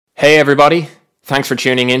Hey everybody, thanks for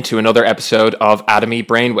tuning in to another episode of Atomy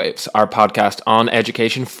Brainwaves, our podcast on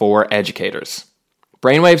education for educators.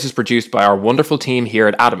 Brainwaves is produced by our wonderful team here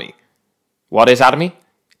at Atomy. What is Atomy?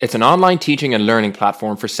 It's an online teaching and learning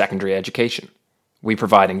platform for secondary education. We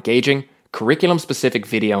provide engaging, curriculum-specific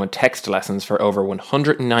video and text lessons for over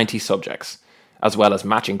 190 subjects, as well as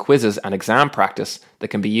matching quizzes and exam practice that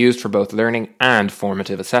can be used for both learning and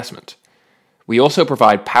formative assessment. We also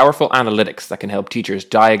provide powerful analytics that can help teachers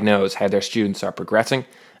diagnose how their students are progressing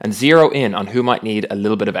and zero in on who might need a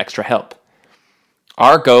little bit of extra help.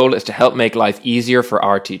 Our goal is to help make life easier for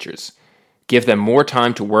our teachers, give them more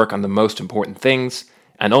time to work on the most important things,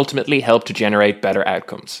 and ultimately help to generate better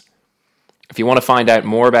outcomes. If you want to find out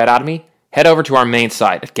more about Atomy, head over to our main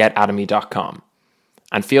site at getatomy.com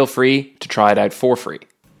and feel free to try it out for free.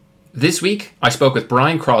 This week, I spoke with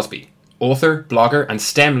Brian Crosby, author, blogger, and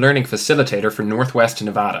STEM learning facilitator for Northwest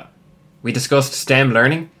Nevada. We discussed STEM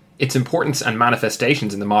learning, its importance and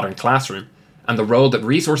manifestations in the modern classroom, and the role that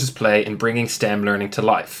resources play in bringing STEM learning to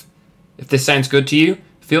life. If this sounds good to you,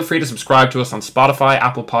 feel free to subscribe to us on Spotify,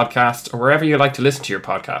 Apple Podcasts, or wherever you like to listen to your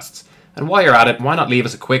podcasts. And while you're at it, why not leave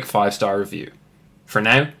us a quick 5-star review? For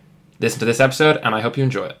now, listen to this episode, and I hope you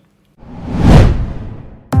enjoy it.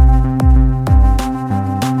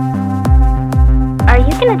 Are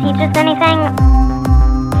you going to teach us anything?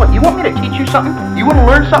 What, you want me to teach you something? You want to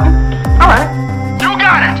learn something? All right. You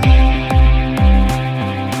got it!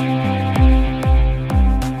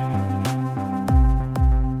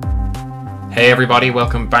 Hey everybody,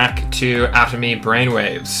 welcome back to Atomy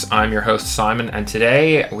Brainwaves. I'm your host Simon, and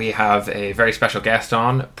today we have a very special guest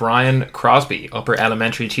on, Brian Crosby, upper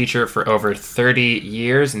elementary teacher for over 30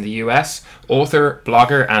 years in the US, author,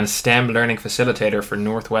 blogger, and STEM learning facilitator for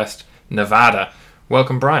Northwest Nevada.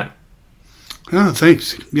 Welcome, Brian. Oh,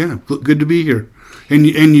 thanks. Yeah, good to be here. And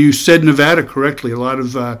you said Nevada correctly. A lot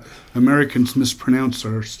of Americans mispronounce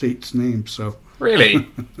our state's name. So really,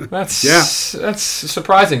 that's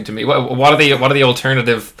surprising to me. What are the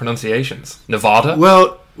alternative pronunciations? Nevada?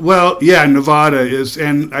 Well, yeah, Nevada is,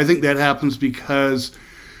 and I think that happens because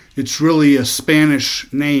it's really a Spanish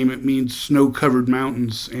name. It means snow-covered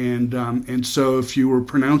mountains, and so if you were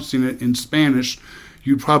pronouncing it in Spanish,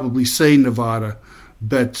 you'd probably say Nevada.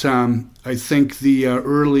 But I think the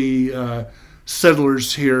early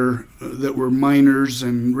settlers here that were miners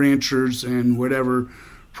and ranchers and whatever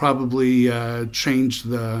probably changed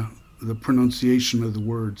the pronunciation of the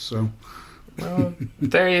word. So, well,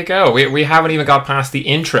 there you go. We haven't even got past the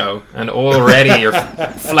intro, and already you're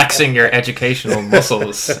flexing your educational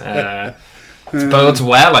muscles. It bodes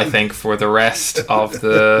well, I think, for the rest of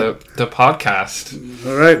the podcast.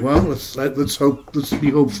 All right. Well, let's hope. Let's be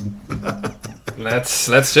hopeful. Let's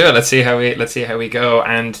do it. Let's see how we go.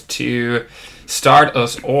 And to start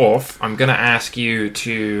us off, I'm going to ask you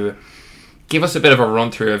to give us a bit of a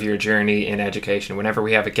run through of your journey in education. Whenever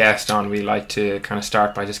we have a guest on, we like to kind of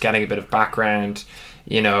start by just getting a bit of background.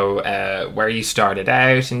 You know, where you started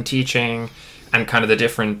out in teaching, and kind of the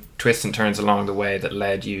different twists and turns along the way that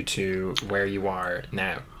led you to where you are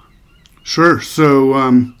now. Sure. So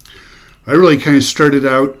I really kind of started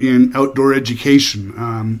out in outdoor education.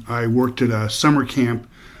 I worked at a summer camp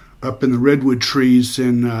up in the redwood trees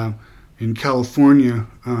in California,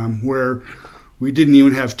 where we didn't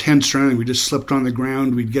even have tents or anything. We just slept on the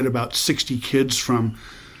ground. We'd get about 60 kids from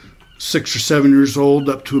 6 or 7 years old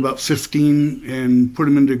up to about 15 and put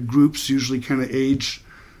them into groups, usually kind of age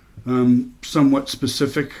somewhat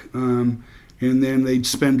specific, and then they'd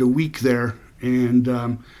spend a week there, and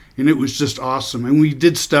it was just awesome. And we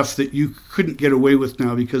did stuff that you couldn't get away with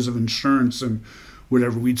now because of insurance and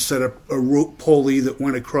whatever. We'd set up a rope pulley that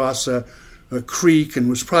went across a creek and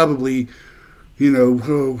was probably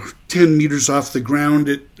 10 meters off the ground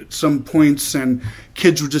at some points, and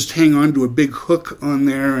kids would just hang on to a big hook on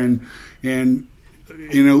there, and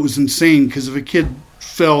it was insane, because if a kid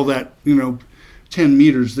fell that 10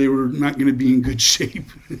 meters, they were not going to be in good shape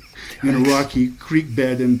in a rocky creek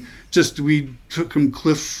bed. And just we took them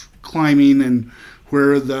cliff climbing, and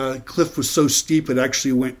where the cliff was so steep it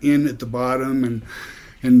actually went in at the bottom,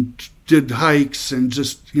 and did hikes and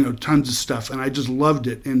just tons of stuff, and I just loved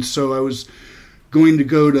it. And so I was going to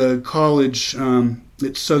go to college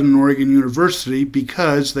at Southern Oregon University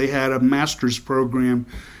because they had a master's program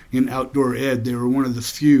in outdoor ed. They were one of the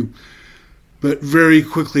few. But very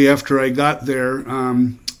quickly after I got there,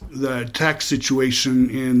 the tax situation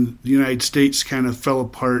in the United States kind of fell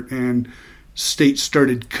apart, and states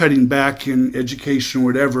started cutting back in education or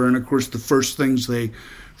whatever. And of course, the first things they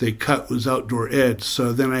cut was outdoor ed.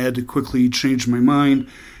 So then I had to quickly change my mind,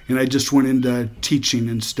 and I just went into teaching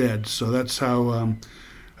instead. So that's how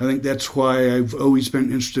I think that's why I've always been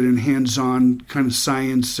interested in hands-on kind of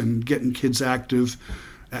science and getting kids active,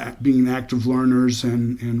 being active learners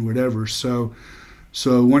and whatever. So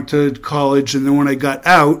I went to college, and then when I got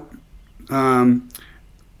out,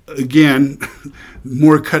 again,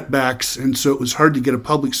 more cutbacks, and so it was hard to get a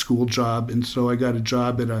public school job, and so I got a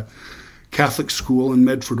job at a Catholic school in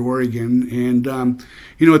Medford, Oregon, and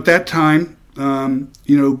at that time,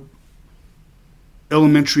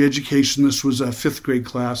 elementary education, this was a 5th grade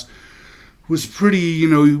class, was pretty,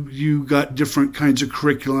 you got different kinds of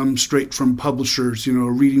curriculum straight from publishers, a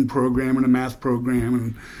reading program and a math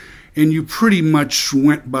program, and you pretty much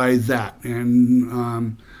went by that,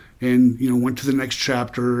 and went to the next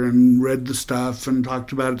chapter and read the stuff and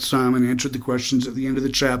talked about it some and answered the questions at the end of the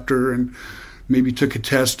chapter and maybe took a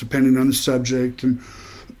test depending on the subject and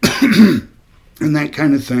and that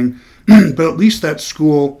kind of thing. But at least that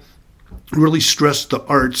school really stressed the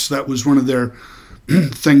arts. That was one of their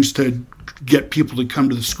things to get people to come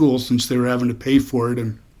to the school since they were having to pay for it.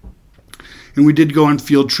 And we did go on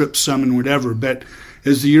field trips some and whatever. But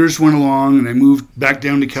as the years went along and I moved back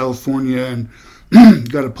down to California and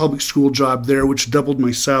got a public school job there, which doubled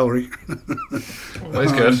my salary.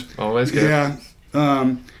 Always good. Always good. Yeah.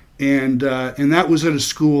 And that was at a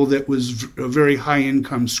school that was a very high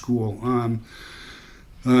income school.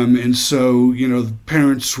 And so, the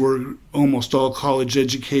parents were almost all college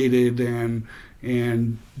educated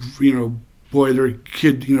and boy, their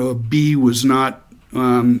kid, a B was not,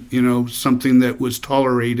 something that was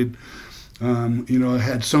tolerated. I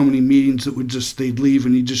had so many meetings that they'd leave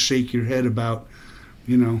and you just shake your head about,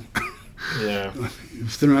 yeah.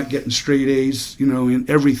 If they're not getting straight A's, in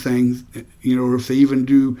everything, or if they even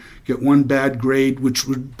do get one bad grade, which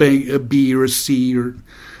would be a B or a C,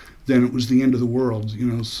 then it was the end of the world,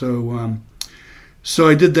 So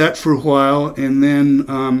I did that for a while, and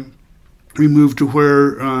then we moved to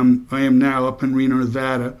where I am now, up in Reno,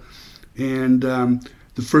 Nevada. And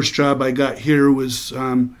the first job I got here was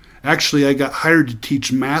actually I got hired to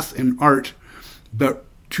teach math and art, but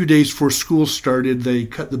 2 days before school started, they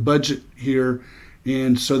cut the budget here,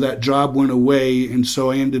 and so that job went away, and so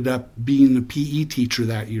I ended up being a PE teacher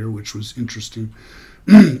that year, which was interesting.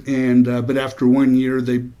 And but after 1 year,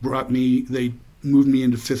 they moved me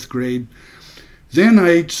into 5th grade. Then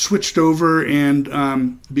I switched over,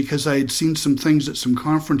 and because I had seen some things at some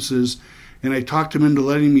conferences, and I talked them into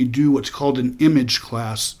letting me do what's called an image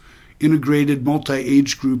class, integrated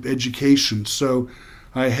multi-age group education. So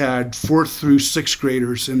I had 4th through 6th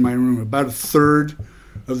graders in my room, about a third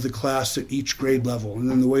of the class at each grade level. And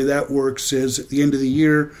then the way that works is at the end of the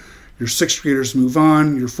year, your 6th graders move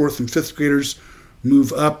on, your 4th and 5th graders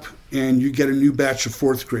move up, and you get a new batch of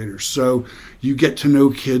 4th graders. So you get to know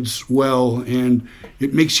kids well, and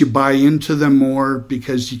it makes you buy into them more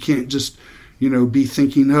because you can't just, be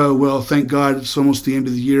thinking, oh, well, thank God it's almost the end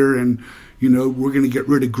of the year and, we're going to get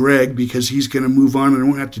rid of Greg because he's going to move on and I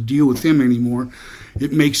won't have to deal with him anymore.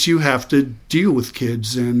 It makes you have to deal with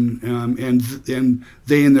kids and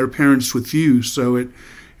they and their parents with you. So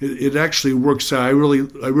it actually works out. I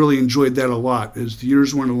really enjoyed that a lot. As the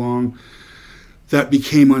years went along, that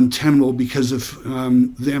became untenable because of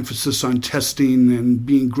the emphasis on testing and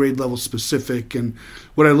being grade level specific. And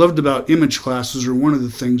what I loved about image classes, or one of the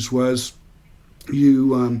things, was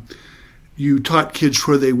you taught kids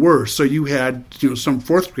where they were. So you had some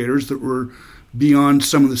 4th graders that were beyond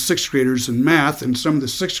some of the 6th graders in math, and some of the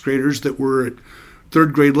 6th graders that were at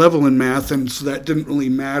 3rd grade level in math, and so that didn't really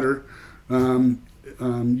matter.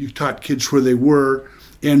 You taught kids where they were.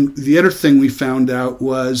 And the other thing we found out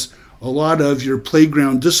was a lot of your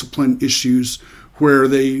playground discipline issues where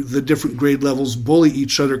the different grade levels bully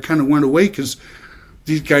each other kind of went away because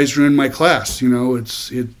these guys are in my class.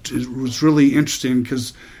 It was really interesting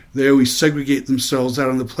because they always segregate themselves out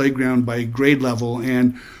on the playground by grade level,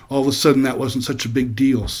 and all of a sudden that wasn't such a big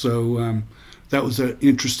deal. So that was an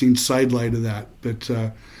interesting sidelight of that. But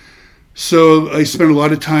so I spent a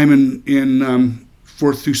lot of time in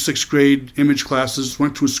 4th through 6th grade image classes.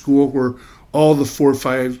 Went to a school where all the 4th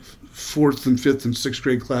and 5th and 6th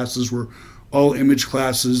grade classes were all image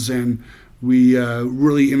classes, and we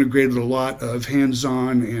really integrated a lot of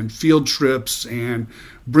hands-on and field trips and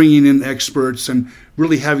bringing in experts and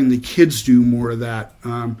really having the kids do more of that.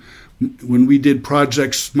 When we did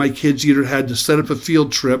projects, my kids either had to set up a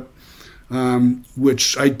field trip,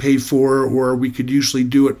 which I'd pay for, or we could usually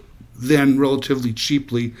do it then relatively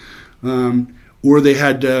cheaply, or they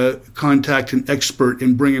had to contact an expert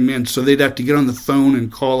and bring them in. So they'd have to get on the phone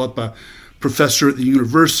and call up a professor at the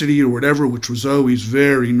university or whatever, which was always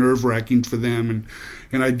very nerve-wracking for them.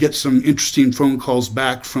 And I'd get some interesting phone calls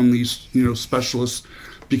back from these, specialists.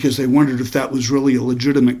 because they wondered if that was really a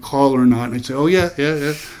legitimate call or not. And I'd say, oh,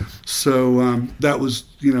 yeah. So that was,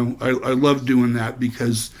 I love doing that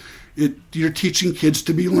because you're teaching kids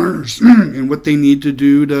to be learners. And what they need to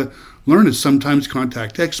do to learn is sometimes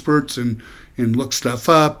contact experts and look stuff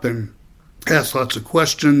up and ask lots of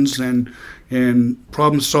questions and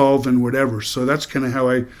problem solve and whatever. So that's kind of how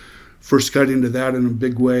I first got into that in a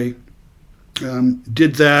big way.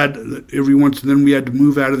 Did that every once, and then we had to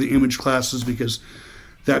move out of the image classes because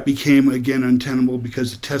that became, again, untenable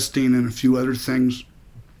because of testing and a few other things.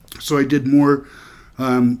 So I did more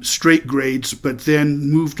straight grades, but then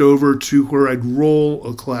moved over to where I'd roll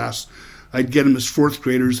a class. I'd get them as fourth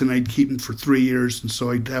graders, and I'd keep them for 3 years, and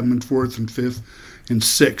so I'd have them in fourth and fifth and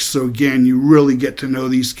sixth. So again, you really get to know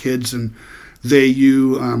these kids, and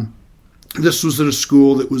this was at a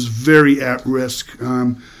school that was very at risk.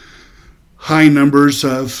 High numbers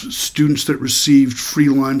of students that received free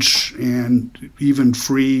lunch and even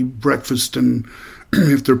free breakfast, and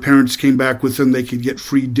if their parents came back with them, they could get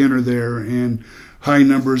free dinner there, and high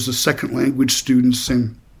numbers of second language students.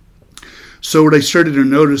 And so what I started to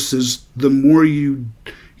notice is the more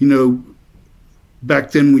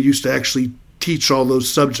back then we used to actually teach all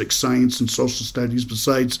those subjects, science and social studies,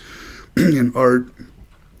 besides and art,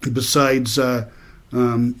 besides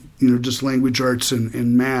just language arts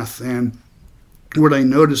and math. And what I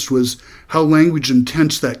noticed was how language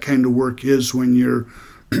intense that kind of work is when you're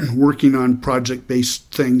working on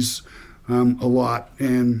project-based things a lot.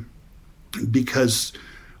 And because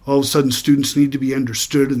all of a sudden students need to be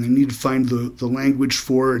understood and they need to find the language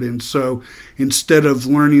for it. And so instead of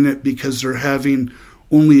learning it because they're having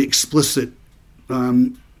only explicit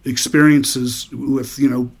experiences with,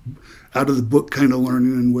 out of the book kind of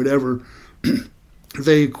learning and whatever,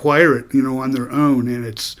 they acquire it, on their own.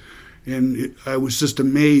 And I was just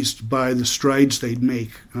amazed by the strides they'd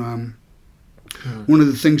make. One of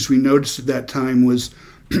the things we noticed at that time was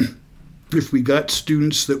if we got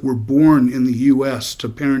students that were born in the U.S. to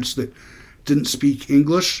parents that didn't speak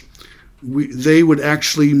English, they would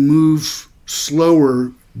actually move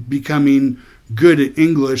slower, becoming good at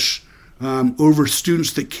English, over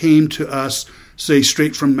students that came to us, say,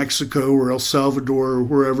 straight from Mexico or El Salvador or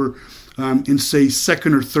wherever, in, say,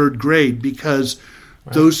 second or third grade, because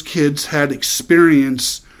those kids had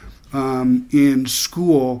experience in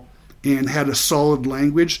school and had a solid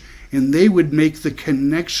language, and they would make the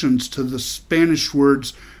connections to the Spanish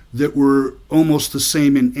words that were almost the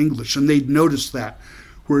same in English, and they'd notice that,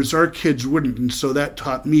 whereas our kids wouldn't. And so that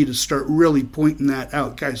taught me to start really pointing that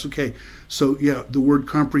out. Guys, okay, so yeah, the word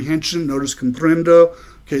comprehension, notice comprendo,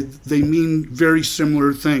 okay, they mean very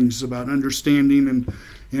similar things about understanding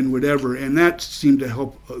and whatever, and that seemed to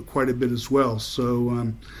help quite a bit as well.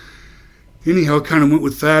 So anyhow, kind of went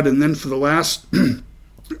with that. And then for the last,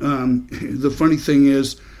 the funny thing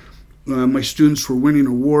is, my students were winning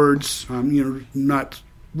awards, a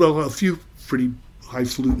few pretty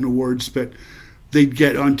highfalutin awards, but they'd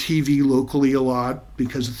get on TV locally a lot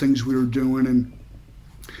because of things we were doing.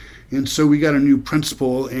 And so we got a new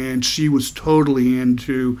principal, and she was totally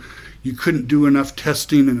into, you couldn't do enough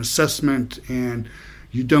testing and assessment, and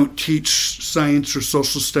you don't teach science or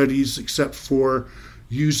social studies except for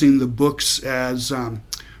using the books as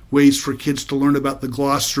ways for kids to learn about the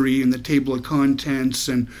glossary and the table of contents,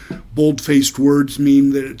 and bold-faced words mean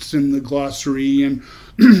that it's in the glossary, and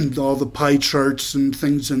all the pie charts and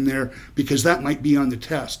things in there, because that might be on the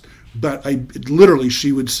test. But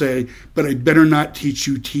she would say, but I better not teach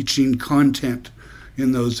you teaching content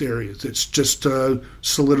in those areas. It's just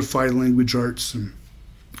solidify language arts and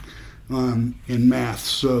math.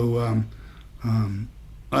 So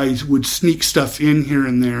I would sneak stuff in here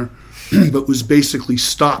and there, but was basically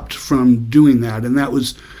stopped from doing that. And that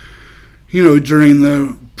was, during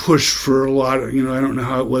the push for a lot of, I don't know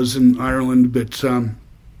how it was in Ireland, but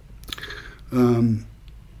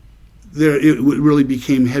it really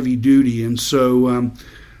became heavy duty. And so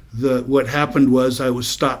what happened was I was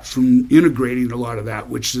stopped from integrating a lot of that,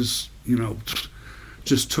 which is,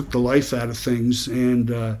 just took the life out of things. And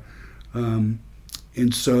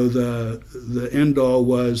so the end all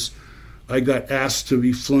was I got asked to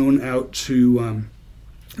be flown out to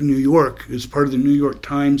New York as part of the New York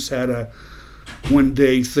Times had a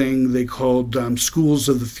one-day thing they called Schools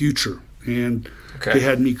of the Future. And they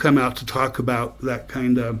had me come out to talk about that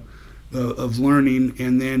kind of learning.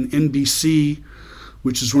 And then NBC,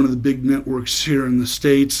 which is one of the big networks here in the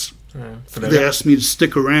States, they asked me to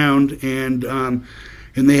stick around, and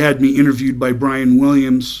they had me interviewed by Brian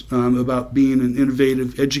Williams about being an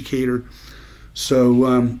innovative educator.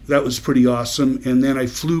 So that was pretty awesome. And then I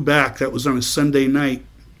flew back. That was on a Sunday night.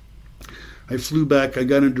 I flew back. I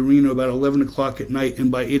got into Reno about 11 o'clock at night,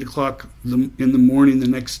 and by 8 o'clock in the morning the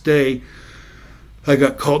next day, I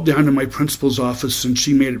got called down to my principal's office, and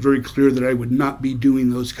she made it very clear that I would not be doing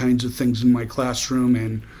those kinds of things in my classroom,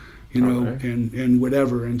 and and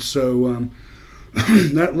whatever. And so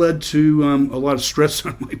that led to a lot of stress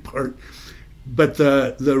on my part. But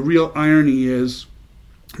the real irony is,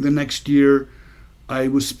 the next year, I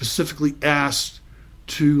was specifically asked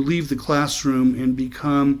to leave the classroom and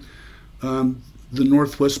become the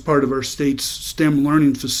northwest part of our state's STEM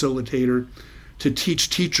learning facilitator, to teach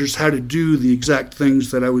teachers how to do the exact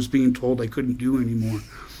things that I was being told I couldn't do anymore.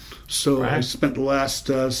 So I spent the last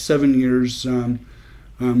 7 years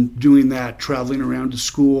doing that, traveling around to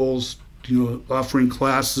schools, offering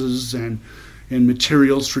classes and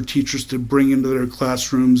materials for teachers to bring into their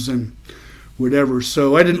classrooms and whatever.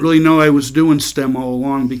 So I didn't really know I was doing STEM all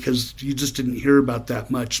along, because you just didn't hear about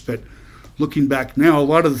that much. But looking back now, a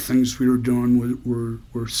lot of the things we were doing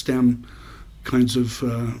were STEM kinds of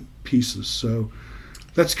pieces. So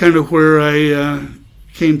that's kind of where I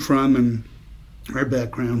came from and our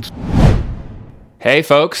backgrounds. Hey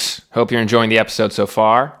folks, hope you're enjoying the episode so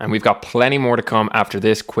far, and we've got plenty more to come after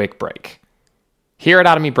this quick break. Here at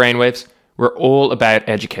Atomy Brainwaves, we're all about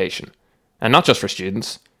education, and not just for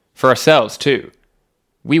students, for ourselves too.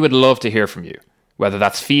 We would love to hear from you, whether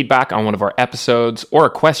that's feedback on one of our episodes or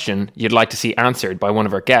a question you'd like to see answered by one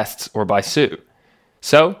of our guests or by Sue.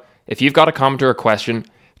 So, if you've got a comment or a question,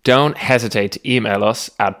 don't hesitate to email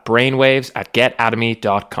us at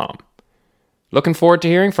brainwaves@getatomy.com. Looking forward to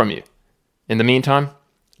hearing from you. In the meantime,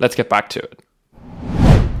 let's get back to it.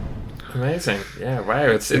 Amazing. Yeah, wow.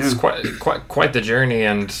 It's quite the journey,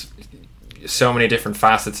 and so many different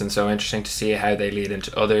facets, and so interesting to see how they lead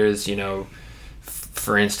into others.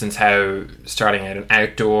 For instance, how starting out an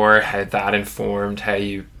outdoor, how that informed how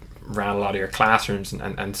you ran a lot of your classrooms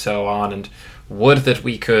and so on. And would that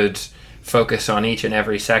we could focus on each and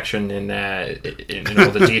every section in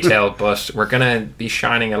all the detail, but we're going to be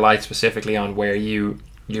shining a light specifically on where you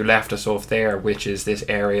left us off there, which is this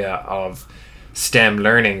area of STEM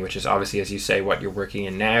learning, which is obviously, as you say, what you're working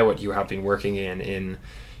in now, what you have been working in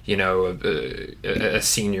a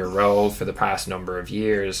senior role for the past number of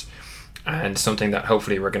years, and something that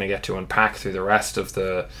hopefully we're going to get to unpack through the rest of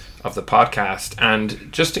the podcast. And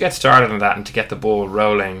just to get started on that and to get the ball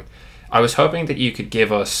rolling, I was hoping that you could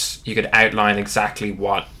outline exactly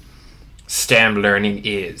what STEM learning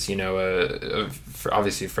is,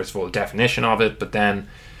 obviously, first of all, definition of it, but then,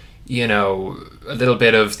 a little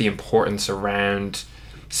bit of the importance around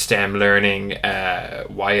STEM learning,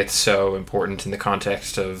 why it's so important in the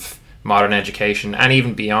context of modern education, and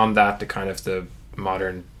even beyond that, the kind of the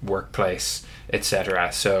modern workplace,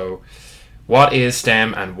 etc. So what is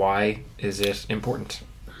STEM and why is it important?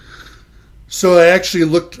 So I actually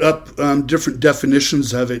looked up different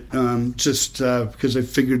definitions of it, just because I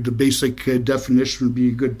figured the basic definition would be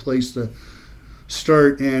a good place to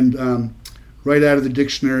start. And right out of the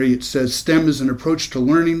dictionary, it says STEM is an approach to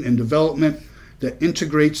learning and development that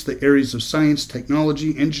integrates the areas of science,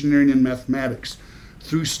 technology, engineering, and mathematics.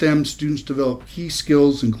 Through STEM, students develop key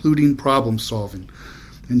skills, including problem solving.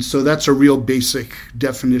 And so that's a real basic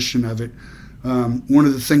definition of it. One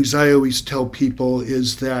of the things I always tell people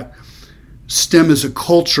is that STEM is a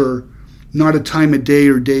culture, not a time of day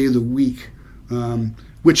or day of the week,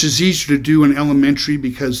 which is easier to do in elementary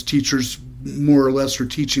because teachers more or less are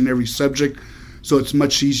teaching every subject, so it's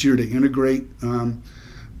much easier to integrate.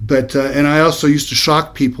 But I also used to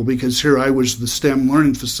shock people, because here I was the STEM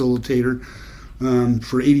learning facilitator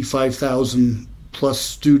for 85,000 plus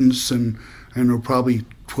students, and I know probably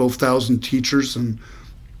 12,000 teachers. And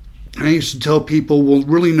I used to tell people, we'll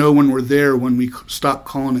really know when we're there when we stop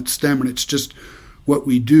calling it STEM and it's just what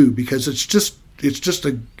we do, because it's just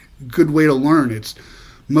a good way to learn. It's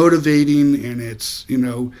motivating, and it's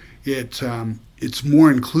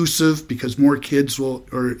more inclusive because more kids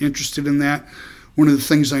are interested in that. One of the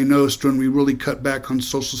things I noticed when we really cut back on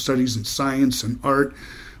social studies and science and art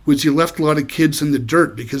was you left a lot of kids in the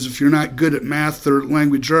dirt, because if you're not good at math or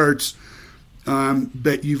language arts,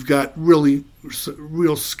 but you've got real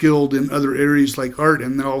skilled in other areas like art,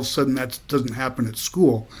 and then all of a sudden that doesn't happen at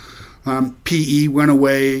school. PE went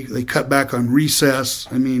away. They cut back on recess.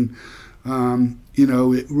 I mean,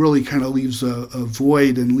 it really kind of leaves a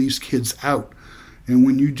void and leaves kids out. And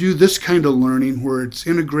when you do this kind of learning where it's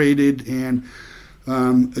integrated, and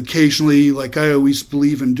occasionally, like I always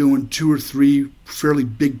believe in doing 2 or 3 fairly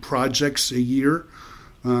big projects a year,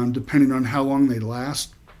 depending on how long they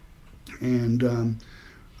last. And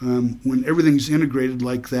when everything's integrated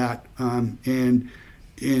like that, and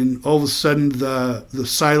all of a sudden the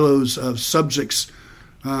silos of subjects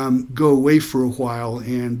go away for a while.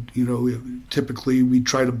 And, typically we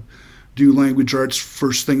try to do language arts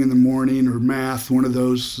first thing in the morning, or math, one of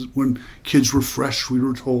those. When kids were fresh, we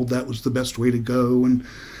were told that was the best way to go, and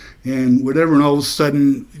whatever. And all of a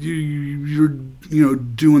sudden you're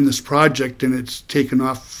doing this project, and it's taken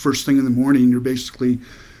off first thing in the morning. You're basically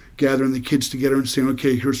gathering the kids together and saying,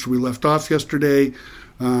 okay, here's where we left off yesterday.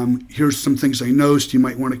 Here's some things I noticed you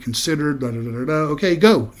might want to consider. Da, da, da, da, da. Okay,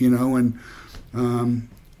 go.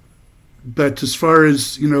 But as far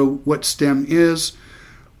as what STEM is,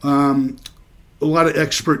 a lot of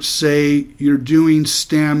experts say you're doing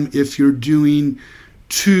STEM if you're doing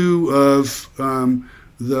two of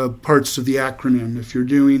the parts of the acronym. If you're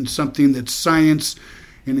doing something that's science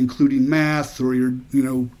and including math, or you're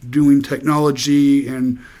doing technology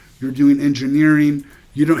and you're doing engineering,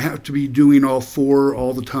 you don't have to be doing all four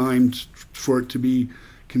all the time for it to be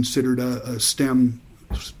considered a STEM,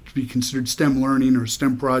 to be considered STEM learning or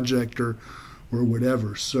STEM project or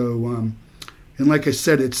whatever. So, and like I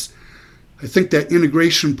said, I think that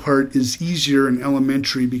integration part is easier in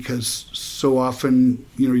elementary because so often,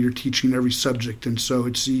 you're teaching every subject, and so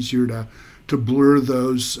it's easier to blur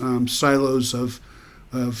those silos of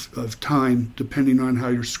time depending on how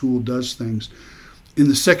your school does things. In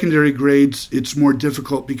the secondary grades, it's more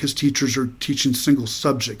difficult because teachers are teaching single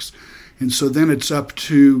subjects, and so then it's up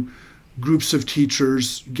to groups of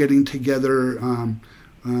teachers getting together,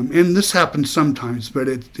 and this happens sometimes, but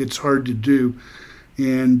it's hard to do.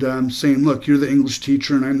 And saying, look, you're the English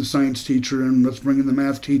teacher and I'm the science teacher, and let's bring in the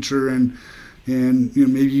math teacher and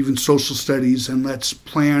maybe even social studies, and let's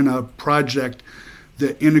plan a project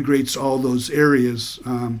that integrates all those areas.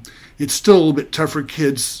 It's still a little bit tougher.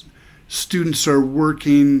 Students are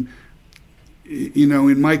working,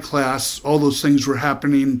 in my class, all those things were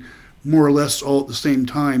happening more or less all at the same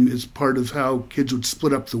time as part of how kids would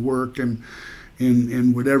split up the work and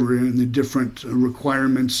whatever, and the different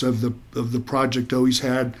requirements of the project always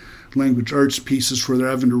had language arts pieces where they're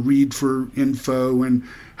having to read for info, and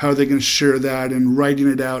how are they going to share that, and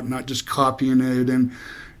writing it out, not just copying it, and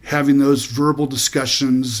having those verbal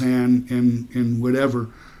discussions and whatever.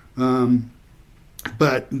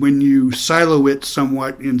 But when you silo it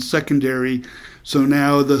somewhat in secondary, so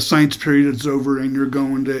now the science period is over and you're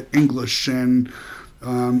going to English, and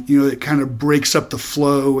it kind of breaks up the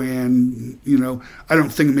flow, and, I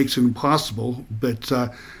don't think it makes it impossible, but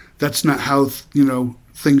that's not how,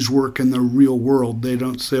 things work in the real world. They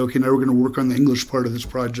don't say, okay, now we're going to work on the English part of this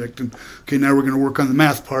project, and okay, now we're going to work on the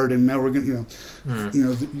math part, and now we're going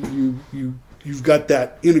to, you've got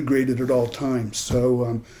that integrated at all times.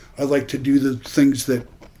 So I like to do the things that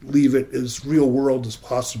leave it as real world as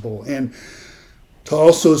possible, and to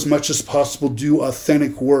also, as much as possible, do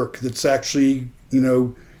authentic work that's actually,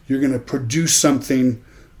 you're going to produce something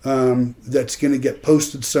that's going to get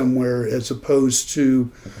posted somewhere, as opposed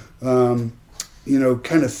to,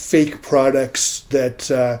 kind of fake products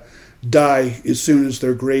that die as soon as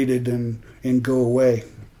they're graded and go away.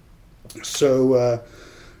 So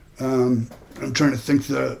I'm trying to think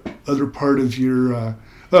the other part of your...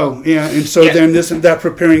 and so then isn't that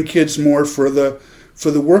preparing kids more for the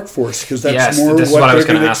workforce, because that's more this is what I was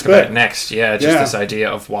going to ask about next. This idea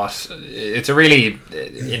of what it's a really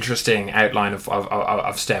interesting outline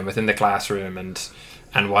of STEM within the classroom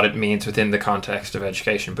and what it means within the context of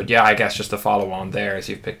education. But I guess just the follow on there, as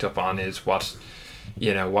you've picked up on, is what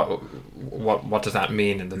does that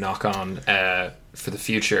mean in the knock on for the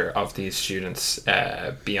future of these students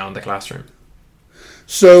beyond the classroom.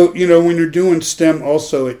 So when you're doing STEM,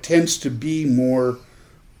 also it tends to be more.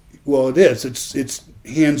 Well, it is. It's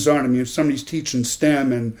hands-on. I mean, if somebody's teaching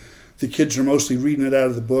STEM and the kids are mostly reading it out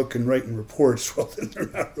of the book and writing reports, well, then they're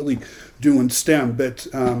not really doing STEM. But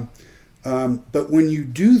when you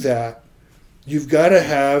do that, you've got to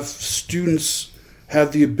have students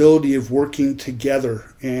have the ability of working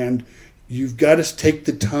together, and you've got to take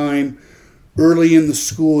the time early in the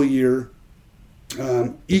school year,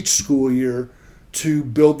 each school year, to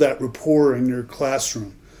build that rapport in your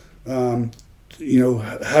classroom. How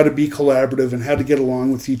to be collaborative and how to get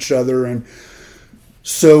along with each other. And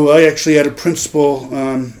so I actually had a principal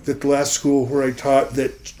at the last school where I taught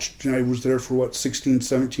that I was there for 16,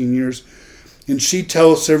 17 years. And she'd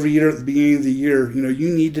tell us every year at the beginning of the year, you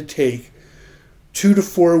need to take 2 to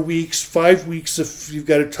 4 weeks, 5 weeks if you've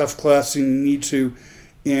got a tough class and you need to.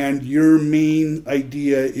 And your main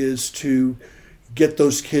idea is to get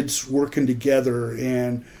those kids working together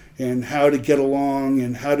and how to get along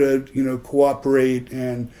and how to, cooperate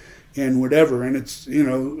and whatever. And it's,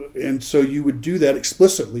 and so you would do that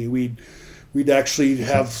explicitly. We'd we'd actually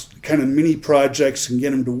have kind of mini projects and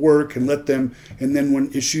get them to work and let them, and then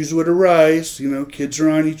when issues would arise, kids are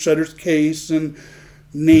on each other's case and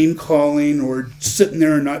name calling or sitting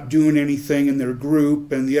there and not doing anything in their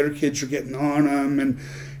group, and the other kids are getting on them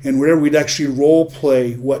and whatever, we'd actually role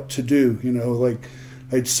play what to do. Like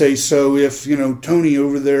I'd say, so if Tony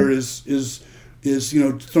over there is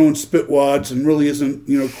throwing spitwads and really isn't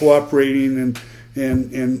cooperating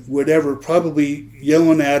and whatever, probably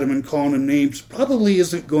yelling at him and calling him names probably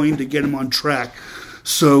isn't going to get him on track.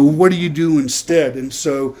 So what do you do instead? And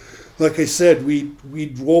so, like I said,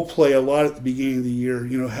 we'd role play a lot at the beginning of the year,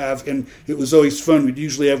 and it was always fun. We'd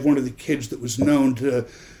usually have one of the kids that was known to,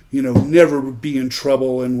 never be in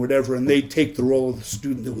trouble and whatever, and they'd take the role of the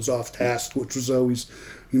student that was off task, which was always,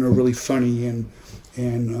 really funny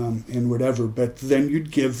and whatever. But then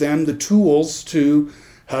you'd give them the tools to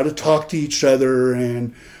how to talk to each other.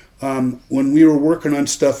 And when we were working on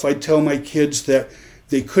stuff, I'd tell my kids that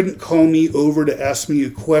they couldn't call me over to ask me a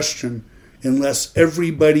question unless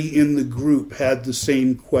everybody in the group had the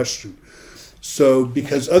same question. So,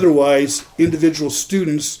 because otherwise, individual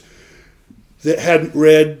students that hadn't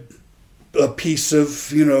read a piece of,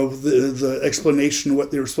 the explanation of what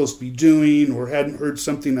they were supposed to be doing, or hadn't heard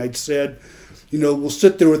something I'd said, will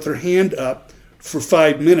sit there with their hand up for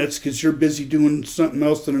 5 minutes because you're busy doing something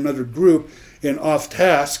else in another group and off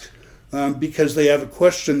task because they have a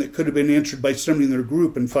question that could have been answered by somebody in their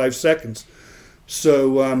group in 5 seconds.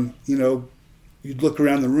 So, you'd look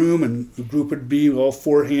around the room and the group would be all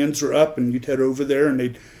 4 hands are up, and you'd head over there,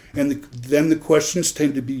 and then the questions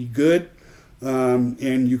tend to be good,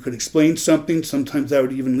 and you could explain something. Sometimes that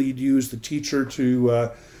would even lead you as the teacher to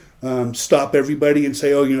stop everybody and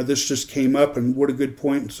say, this just came up, and what a good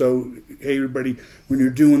point. So, hey, everybody, when you're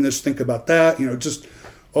doing this, think about that. Just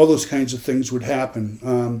all those kinds of things would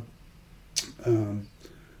happen.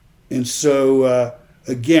 And so,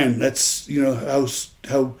 again, that's,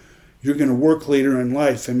 how you're going to work later in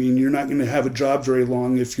life. I mean, you're not going to have a job very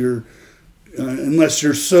long if you're, unless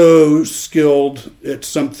you're so skilled at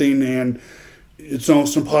something, and it's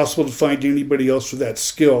almost impossible to find anybody else with that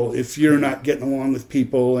skill. If you're not getting along with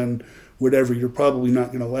people and whatever, you're probably not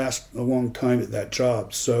going to last a long time at that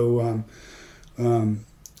job. So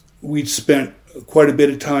we'd spent quite a bit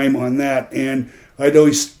of time on that, and I'd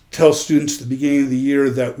always tell students at the beginning of the year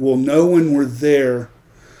that we'll know when we're there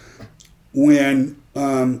when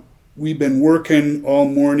we've been working all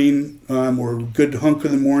morning or a good hunk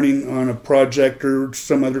of the morning on a project or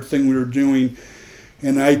some other thing we were doing,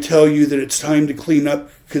 and I tell you that it's time to clean up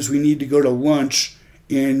because we need to go to lunch,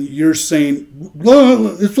 and you're saying,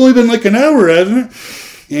 well, it's only been like an hour, hasn't it?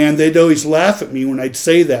 And they'd always laugh at me when I'd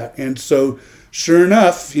say that. And so sure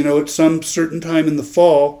enough, at some certain time in the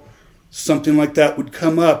fall, something like that would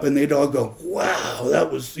come up, and they'd all go, wow,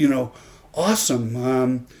 that was,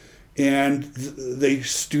 awesome. And the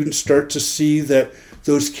students start to see that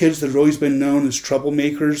those kids that have always been known as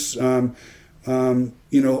troublemakers,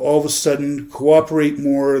 all of a sudden cooperate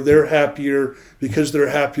more. They're happier. Because they're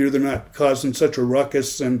happier, they're not causing such a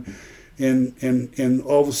ruckus, and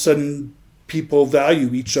all of a sudden people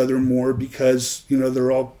value each other more because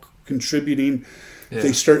they're all contributing. Yeah.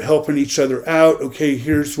 They start helping each other out. Okay,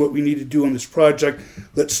 here's what we need to do on this project.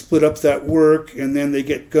 Let's split up that work, and then they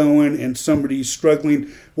get going, and somebody's struggling.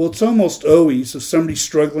 Well, it's almost always if somebody's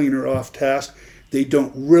struggling or off task, they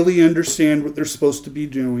don't really understand what they're supposed to be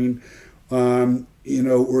doing,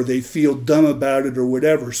 or they feel dumb about it or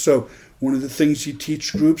whatever. So one of the things you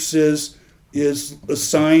teach groups is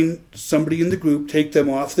assign somebody in the group, take them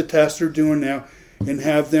off the task they're doing now, and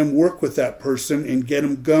have them work with that person and get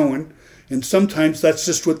them going. And sometimes that's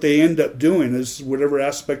just what they end up doing, is whatever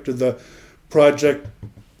aspect of the project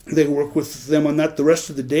they work with them on that the rest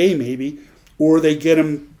of the day maybe, or they get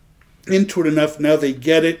them into it enough, now they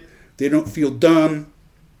get it, they don't feel dumb,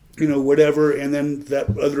 whatever, and then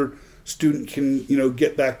that other student can,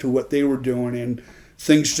 get back to what they were doing, and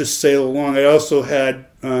things just sail along. I also had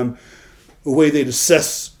a way they'd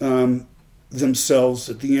assess themselves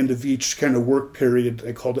at the end of each kind of work period.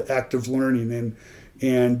 I called it active learning,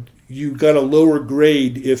 and you got a lower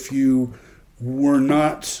grade if you were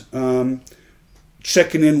not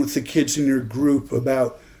checking in with the kids in your group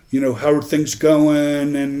about, how are things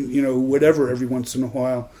going and, whatever every once in a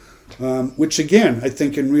while. Which, again, I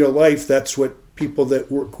think in real life, that's what people that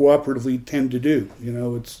work cooperatively tend to do.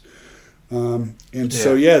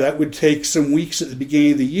 So, that would take some weeks at the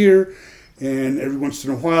beginning of the year, and every once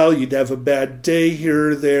in a while you'd have a bad day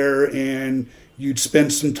here or there, and you'd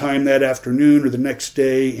spend some time that afternoon or the next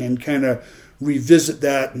day and kind of revisit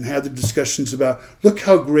that and have the discussions about, look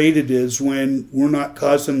how great it is when we're not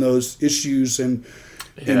causing those issues, and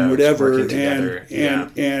and whatever, working together.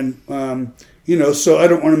 So I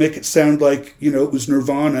don't want to make it sound like it was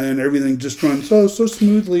nirvana and everything just runs so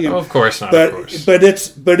smoothly. And, of course not. But of course.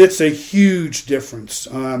 but it's a huge difference.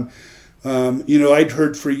 I'd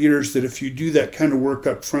heard for years that if you do that kind of work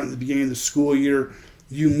up front at the beginning of the school year,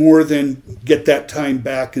 you more than get that time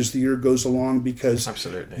back as the year goes along, because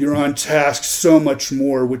Absolutely. you're on task so much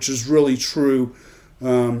more, which is really true.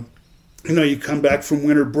 You come back from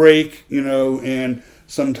winter break, and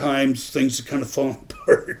sometimes things kind of fall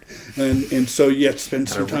apart, and so you have to spend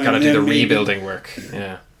some time. Got to do the rebuilding work.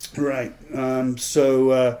 Yeah. Right.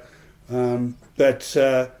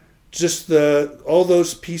 Just all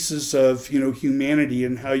those pieces of humanity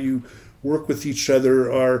and how you work with each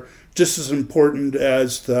other are just as important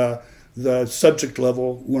as the subject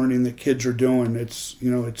level learning that kids are doing. It's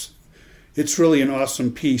really an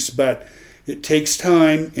awesome piece, but it takes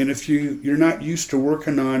time, and if you're not used to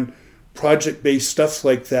working on project-based stuff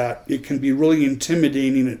like that, it can be really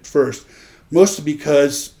intimidating at first. Mostly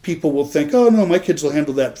because people will think, oh no, my kids will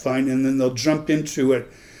handle that fine, and then they'll jump into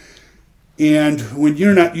it. And when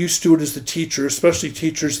you're not used to it as the teacher, especially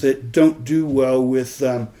teachers that don't do well with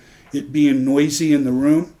it being noisy in the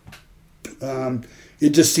room, it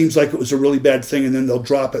just seems like it was a really bad thing, and then they'll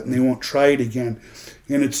drop it and they won't try it again.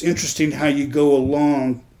 And it's interesting how you go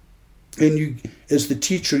along, and you, as the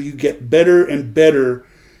teacher, you get better and better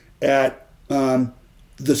at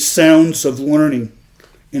the sounds of learning.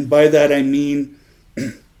 And by that I mean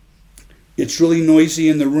it's really noisy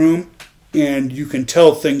in the room, and you can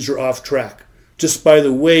tell things are off track just by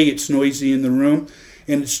the way it's noisy in the room.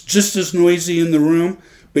 And it's just as noisy in the room,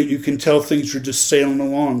 but you can tell things are just sailing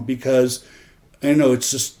along, because I know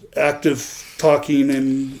it's just active talking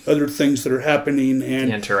and other things that are happening,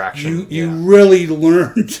 and the interaction. You really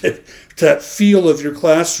learn that feel of your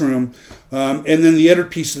classroom. And then the other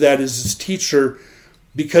piece of that is, as a teacher,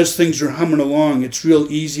 because things are humming along, it's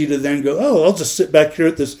real easy to then go, oh, I'll just sit back here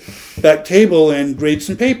at this back table and grade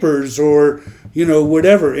some papers, or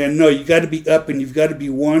whatever. And no, you got to be up, and you've got to be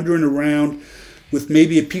wandering around with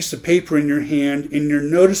maybe a piece of paper in your hand, and you're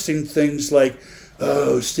noticing things like,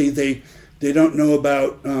 oh, see, they don't know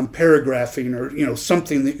about paragraphing, or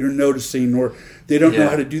something that you're noticing, or they don't know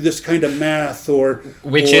how to do this kind of math,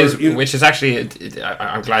 which is actually,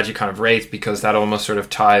 I'm glad you kind of raised, because that almost sort of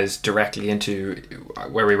ties directly into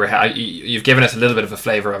where we were. You've given us a little bit of a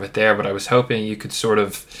flavor of it there, but I was hoping you could sort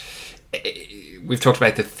of. We've talked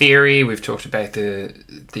about the theory, we've talked about the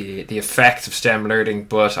effects of STEM learning,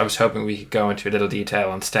 but I was hoping we could go into a little detail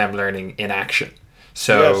on STEM learning in action.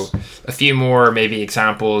 So a few more maybe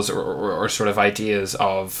examples or sort of ideas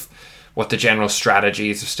of what the general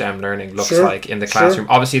strategies of STEM learning looks like in the classroom.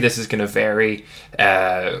 Obviously, this is going to vary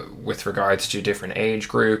with regards to different age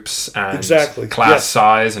groups and class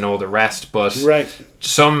size and all the rest. But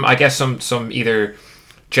some either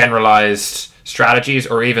generalized strategies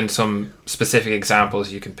or even some specific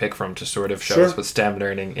examples you can pick from to sort of show us what STEM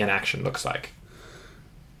learning in action looks like.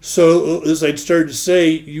 So, as I'd started to say,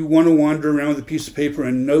 you want to wander around with a piece of paper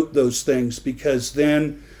and note those things, because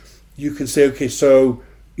then you can say, okay, so,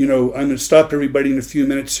 I'm going to stop everybody in a few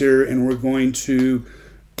minutes here, and we're going to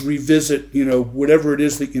revisit, whatever it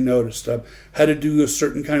is that you noticed, how to do a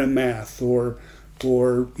certain kind of math, or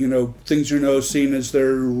things you're noticing as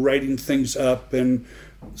they're writing things up and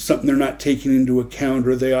something they're not taking into account,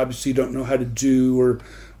 or they obviously don't know how to do,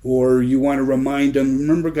 or you want to remind them,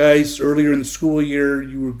 remember guys, earlier in the school year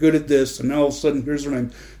you were good at this, and now all of a sudden here's what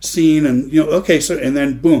I'm seeing, and and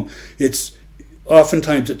then boom, it's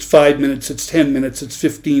oftentimes it's 5 minutes, it's 10 minutes, it's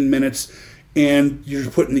 15 minutes, and you're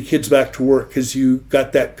putting the kids back to work because you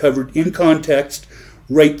got that covered in context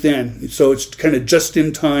right then. So it's kind of just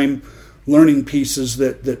in time learning pieces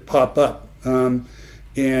that pop up, and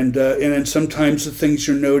then sometimes the things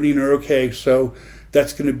you're noting are okay, so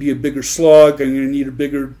that's going to be a bigger slog. I'm going to need a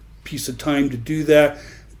bigger piece of time to do that.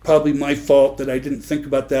 Probably my fault that I didn't think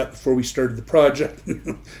about that before we started the project.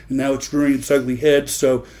 And now it's rearing its ugly head.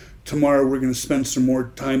 So tomorrow we're going to spend some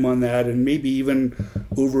more time on that, and maybe even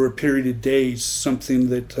over a period of days, something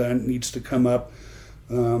that needs to come up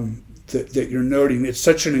that you're noting. It's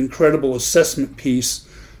such an incredible assessment piece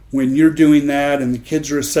when you're doing that and the kids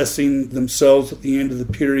are assessing themselves at the end of the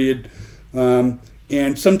period.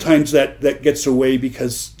 And sometimes that gets away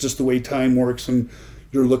because just the way time works, and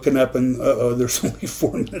you're looking up and there's only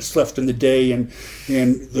 4 minutes left in the day, and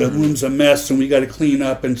the room's a mess and we got to clean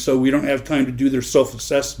up, and so we don't have time to do their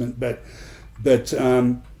self-assessment. But those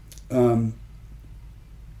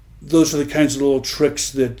are the kinds of little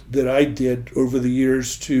tricks that I did over the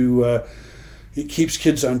years to it keeps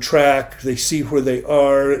kids on track. They see where they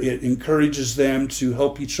are. It encourages them to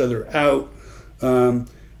help each other out.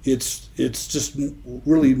 It's just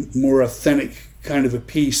really more authentic kind of a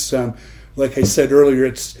piece. Like I said earlier,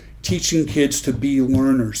 it's teaching kids to be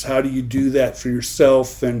learners. How do you do that for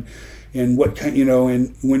yourself, and what kind,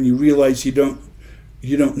 and when you realize you don't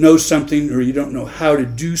know something, or you don't know how to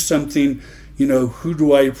do something, who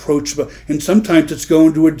do I approach? And sometimes it's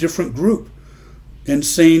going to a different group and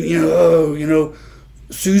saying,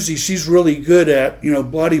 Susie, she's really good at, blah,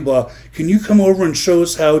 blah, blah. Can you come over and show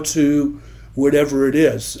us how to whatever it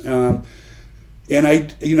is? And I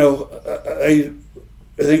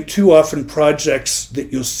think too often projects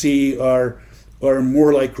that you'll see are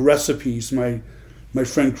more like recipes. My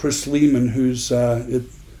friend Chris Lehman, who's at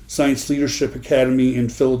Science Leadership Academy in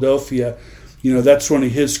Philadelphia, that's one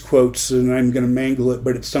of his quotes, and I'm going to mangle it,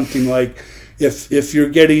 but it's something like, if you're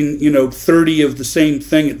getting 30 of the same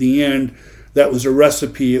thing at the end, that was a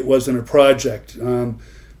recipe. It wasn't a project. And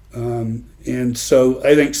so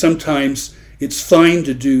I think sometimes it's fine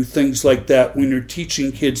to do things like that when you're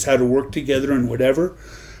teaching kids how to work together and whatever,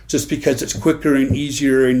 just because it's quicker and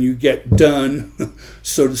easier and you get done,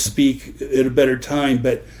 so to speak, at a better time.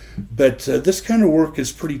 But this kind of work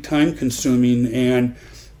is pretty time consuming, and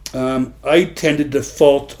I tend to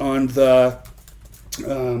default on the,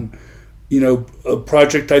 a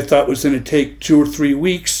project I thought was going to take 2 or 3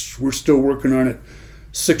 weeks. We're still working on it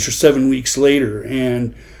 6 or 7 weeks later.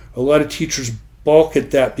 And a lot of teachers balk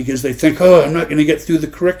at that because they think, I'm not going to get through the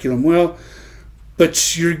curriculum. Well,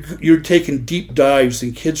 but you're taking deep dives,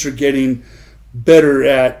 and kids are getting better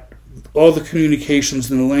at all the communications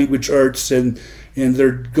and the language arts, and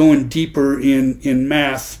they're going deeper in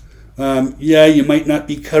math. You might not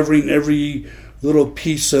be covering every little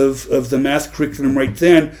piece of the math curriculum right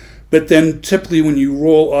then, but then typically when you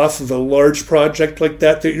roll off of a large project like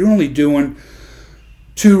that you're only doing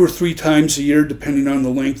 2 or 3 times a year, depending on the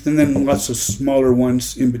length, and then lots of smaller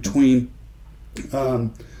ones in between.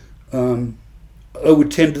 I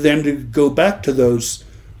would tend to go back to those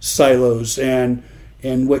silos, and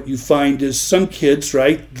what you find is some kids,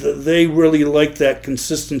 right, they really like that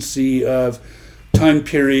consistency of time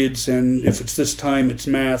periods, and if it's this time it's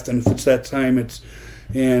math, and if it's that time it's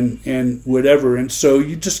and whatever. And so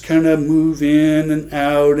you just kind of move in and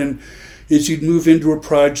out, and as you'd move into a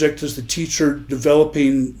project as the teacher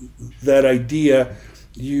developing that idea,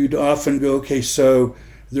 you'd often go, okay, so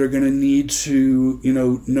they're going to need to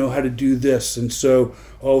know how to do this, and so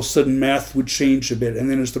all of a sudden math would change a bit. And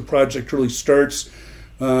then as the project really starts,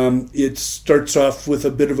 it starts off with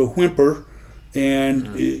a bit of a whimper, and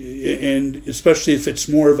especially if it's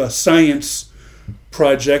more of a science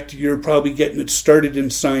project, you're probably getting it started in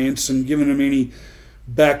science and giving them any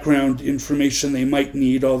background information they might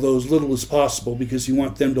need, although as little as possible, because you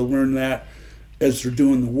want them to learn that as they're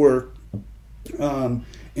doing the work. And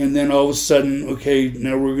then all of a sudden, okay,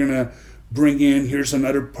 now we're going to bring in, here's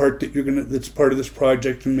another part that's part of this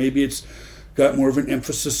project, and maybe it's got more of an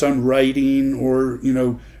emphasis on writing, or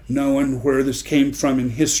knowing where this came from in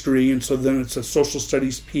history, and so then it's a social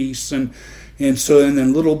studies piece, and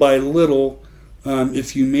then little by little,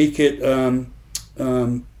 if you make it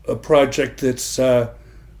a project that's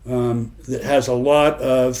that has a lot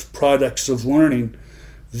of products of learning,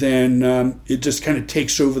 then it just kind of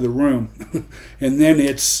takes over the room. And then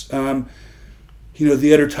it's the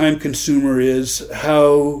other time consumer is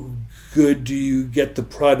how good do you get the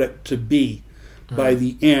product to be by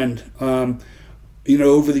the end.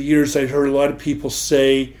 Over the years I've heard a lot of people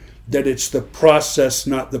say that it's the process,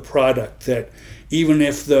 not the product, that even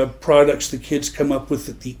if the products the kids come up with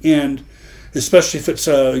at the end, especially if it's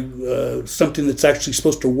something that's actually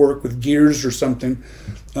supposed to work with gears or something,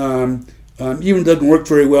 even doesn't work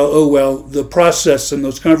very well, the process and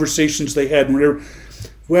those conversations they had and whatever.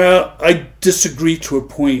 Well, I disagree to a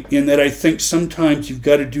point in that I think sometimes you've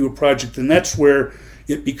got to do a project, and that's where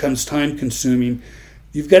it becomes time consuming.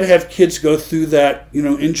 You've got to have kids go through that,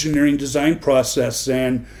 engineering design process,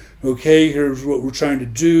 and okay, here's what we're trying to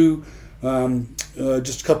do.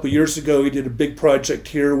 Just a couple of years ago, we did a big project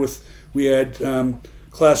here we had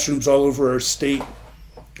classrooms all over our state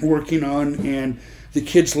working on, and the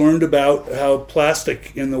kids learned about how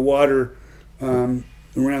plastic in the water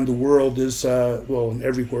around the world is, and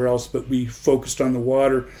everywhere else, but we focused on the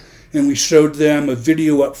water. And we showed them a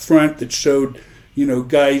video up front that showed,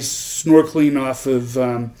 guys snorkeling off of,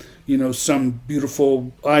 some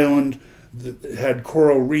beautiful island that had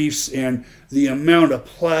coral reefs, and the amount of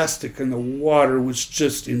plastic in the water was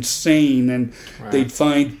just insane. And right. They'd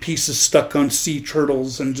find pieces stuck on sea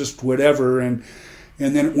turtles and just whatever. And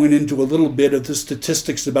then it went into a little bit of the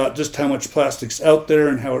statistics about just how much plastic's out there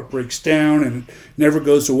and how it breaks down, and it never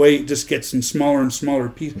goes away. It just gets in smaller and smaller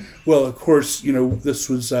pieces. Well, of course, this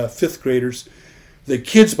was fifth graders. the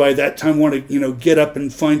kids by that time want to, get up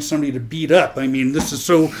and find somebody to beat up. I mean, this is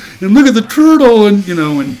so, and look at the turtle, and,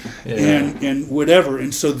 and whatever.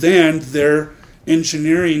 And so then their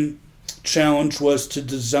engineering challenge was to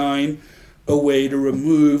design a way to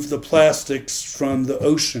remove the plastics from the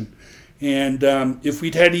ocean. And if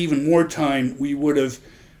we'd had even more time, we would have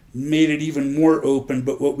made it even more open.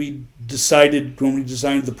 But what we decided when we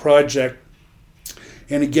designed the project,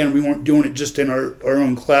 and again, we weren't doing it just in our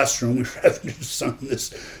own classroom. We were having to design this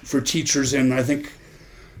for teachers, and I think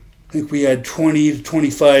we had 20 to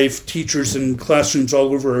 25 teachers in classrooms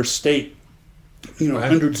all over our state,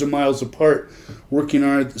 hundreds of miles apart, working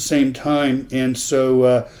on it at the same time. And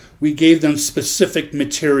so we gave them specific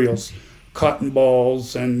materials, cotton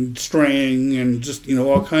balls and string and just,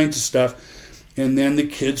 all kinds of stuff. And then the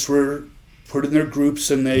kids were put in their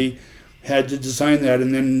groups and they had to design that.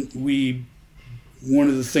 And then one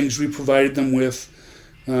of the things we provided them with,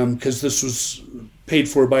 because this was paid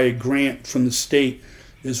for by a grant from the state,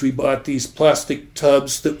 is we bought these plastic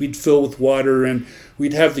tubs that we'd fill with water, and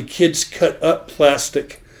we'd have the kids cut up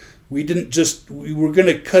plastic. We were going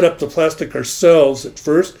to cut up the plastic ourselves at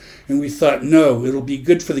first, and we thought, no, it'll be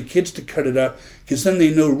good for the kids to cut it up, because then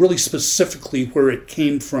they know really specifically where it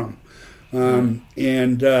came from.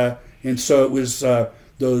 And so it was I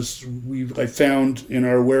found in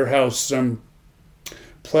our warehouse some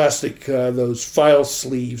plastic, those file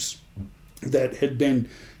sleeves that had been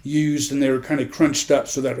used, and they were kind of crunched up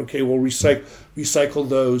so that, okay, we'll recycle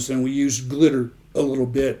those, and we used glitter a little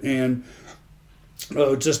bit, and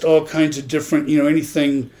just all kinds of different,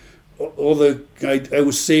 anything, I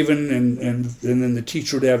was saving, and then the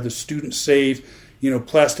teacher would have the students save,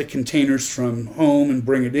 plastic containers from home and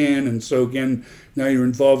bring it in. And so again, now you're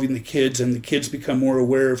involving the kids, and the kids become more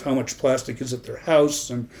aware of how much plastic is at their house.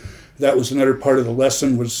 And that was another part of the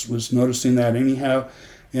lesson, was noticing that anyhow.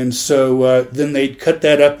 And so then they'd cut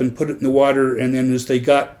that up and put it in the water, and then as they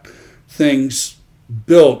got things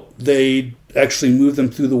built, they'd actually move them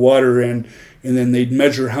through the water, and then they'd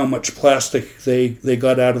measure how much plastic they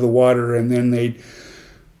got out of the water, and then they'd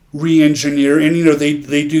re-engineer. And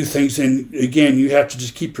they do things, and again, you have to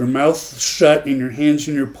just keep your mouth shut and your hands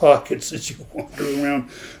in your pockets as you wander around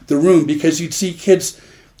the room, because you'd see kids,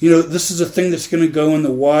 this is a thing that's going to go in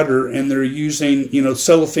the water, and they're using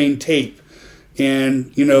cellophane tape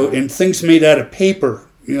and and things made out of paper,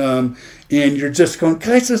 and you're just going,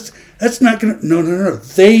 guys, that's not going to, no,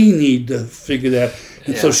 they need to figure that.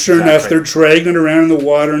 And so sure enough, they're dragging it around in the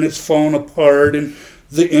water, and it's falling apart, and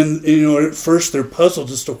at first they're puzzled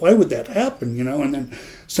as to why would that happen, and then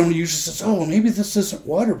somebody usually says, oh, maybe this isn't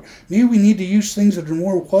water, maybe we need to use things that are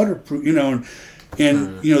more waterproof,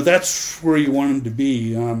 and that's where you want them to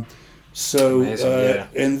be. And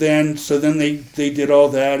then they did all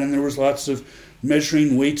that, and there was lots of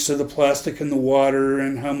measuring weights of the plastic in the water,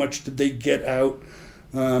 and how much did they get out,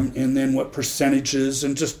 and then what percentages,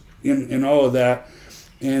 and just in all of that.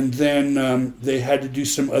 And then they had to do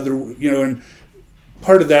some other, and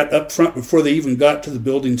part of that up front before they even got to the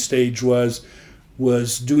building stage was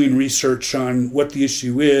doing research on what the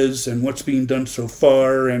issue is and what's being done so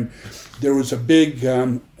far. And there was a big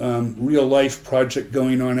real life project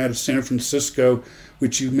going on out of San Francisco,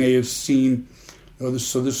 which you may have seen.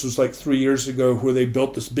 This was like 3 years ago, where they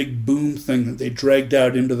built this big boom thing that they dragged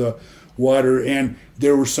out into the water, and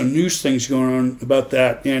there were some news things going on about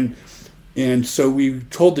that. And so we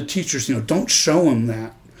told the teachers, don't show them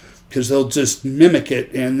that, because they'll just mimic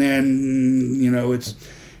it, and then it's.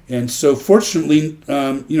 And so fortunately,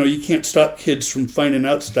 you can't stop kids from finding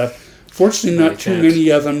out stuff. Fortunately, not too many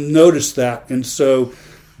of them noticed that, and so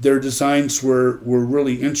their designs were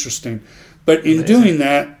really interesting. But in doing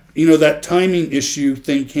that, that timing issue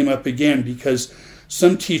thing came up again, because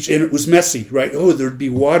some teachers, and it was messy, right? Oh, there'd be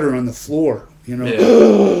water on the floor,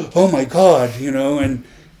 oh my God,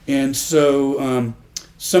 and so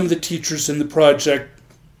some of the teachers in the project,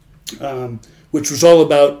 which was all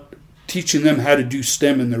about teaching them how to do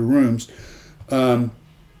STEM in their rooms,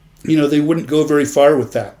 they wouldn't go very far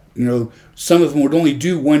with that. Some of them would only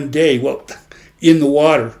do one day, in the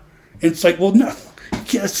water. And it's like, well, no,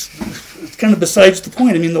 yes, it's kind of besides the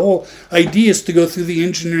point. I mean, the whole idea is to go through the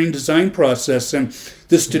engineering design process, and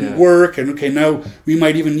this didn't work, and okay, now we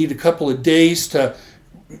might even need a couple of days to,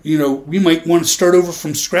 we might want to start over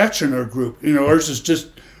from scratch in our group. Ours is just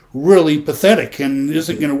really pathetic and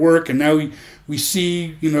isn't going to work, and now we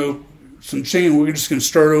see, some change, we're just going to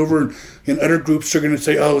start over, and other groups are going to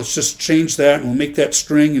say, oh, let's just change that, and we'll make that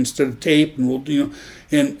string instead of tape, and we'll,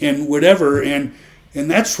 and whatever, and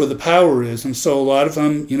that's where the power is. And so a lot of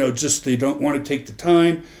them, just they don't want to take the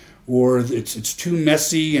time, or it's too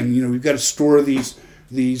messy, and we've got to store these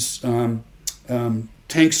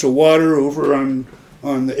tanks of water over on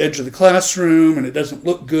the edge of the classroom, and it doesn't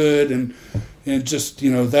look good, and just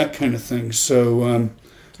that kind of thing. So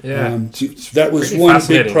that was really one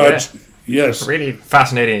big project. Yeah. Yes, a really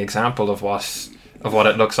fascinating example of what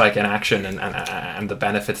it looks like in action, and the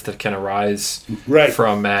benefits that can arise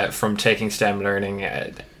from taking STEM learning,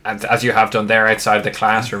 as you have done there outside of the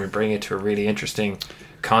classroom, and bring it to a really interesting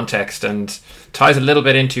context, and ties a little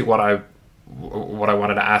bit into what I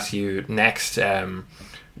wanted to ask you next,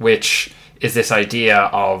 which is this idea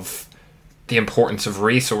of the importance of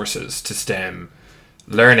resources to STEM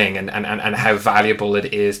learning, and how valuable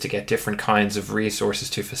it is to get different kinds of resources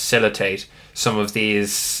to facilitate some of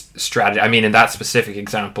these strategies. I mean, in that specific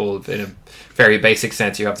example, in a very basic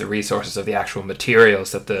sense, you have the resources of the actual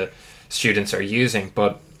materials that the students are using,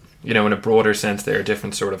 but in a broader sense, there are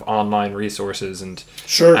different sort of online resources and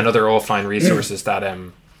other offline resources that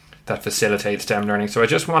facilitate STEM learning. So I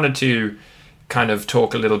just wanted to kind of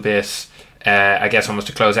talk a little bit, I guess almost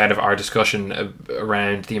to close out of our discussion,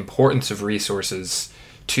 around the importance of resources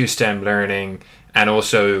to STEM learning, and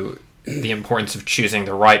also the importance of choosing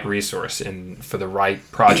the right resource for the right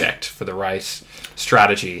project, for the right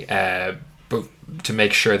strategy, but to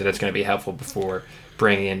make sure that it's going to be helpful before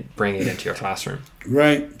bringing it into your classroom.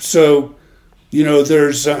 Right. So,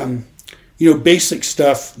 there's basic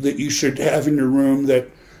stuff that you should have in your room, that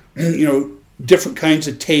different kinds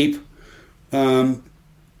of tape.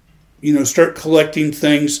 Start collecting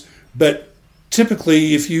things, but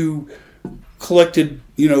typically if you collected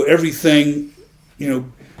everything,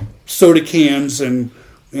 soda cans and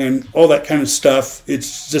all that kind of stuff,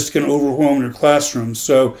 it's just going to overwhelm your classroom.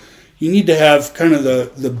 So you need to have kind of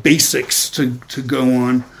the basics to go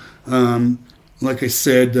on. Like I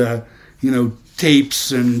said,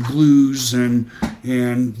 tapes and glues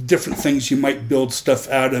and different things you might build stuff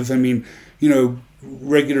out of. I mean,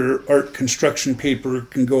 regular art construction paper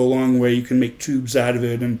can go a long way. You can make tubes out of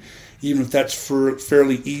it, and even if that's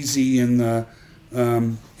fairly easy in the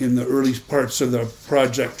early parts of the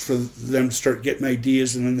project, for them to start getting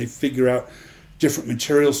ideas, and then they figure out different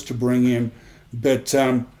materials to bring in. But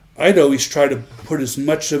I'd always try to put as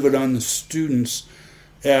much of it on the students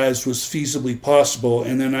as was feasibly possible,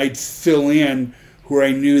 and then I'd fill in where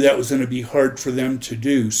I knew that was going to be hard for them to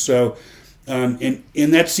do. So, and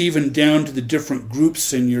that's even down to the different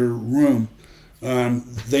groups in your room.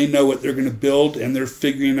 They know what they're going to build, and they're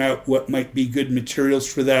figuring out what might be good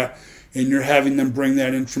materials for that, and you're having them bring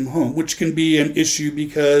that in from home, which can be an issue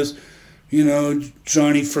because,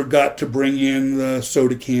 Johnny forgot to bring in the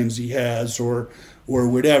soda cans he has or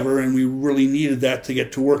whatever, and we really needed that to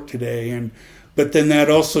get to work today. But then that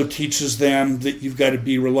also teaches them that you've got to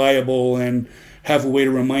be reliable and have a way to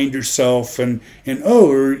remind yourself,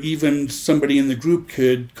 or even somebody in the group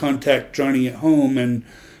could contact Johnny at home and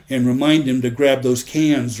remind him to grab those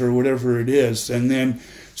cans or whatever it is. And then,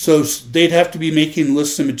 so they'd have to be making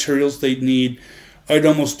lists of materials they'd need. I'd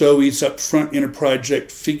almost always up front in a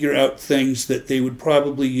project figure out things that they would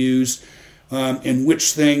probably use, and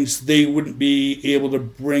which things they wouldn't be able to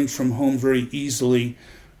bring from home very easily.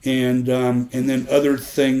 And then other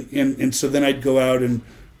thing, and so then I'd go out and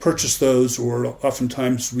purchase those, or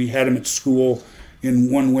oftentimes we had them at school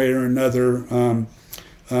in one way or another.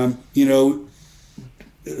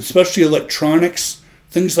 Especially electronics,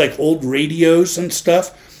 things like old radios and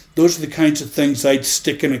stuff. Those are the kinds of things I'd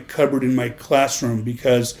stick in a cupboard in my classroom,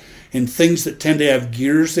 and things that tend to have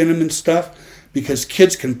gears in them and stuff, because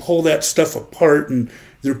kids can pull that stuff apart, and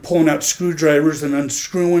they're pulling out screwdrivers and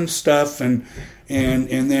unscrewing stuff, and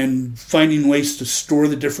then finding ways to store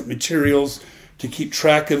the different materials to keep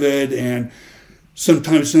track of it. And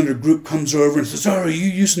sometimes another group comes over and says, "Oh, are you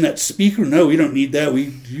using that speaker?" "No, we don't need that.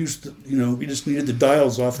 We used, we just needed the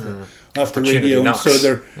dials off the radio." And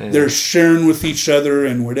so they're sharing with each other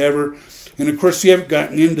and whatever. And of course, you haven't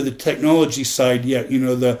gotten into the technology side yet.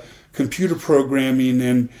 The computer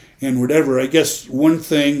programming and whatever. I guess one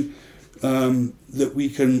thing that we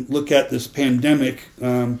can look at this pandemic,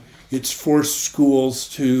 it's forced schools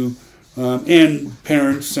to, and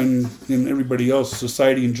parents and everybody else,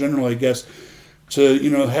 society in general, I guess, to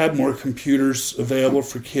have more computers available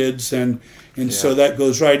for kids, and so that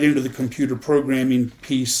goes right into the computer programming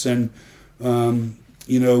piece. And a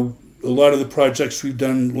lot of the projects we've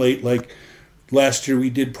done late, like last year, we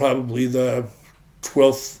did probably the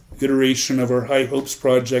 12th iteration of our High Hopes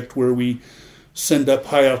project, where we send up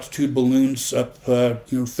high altitude balloons up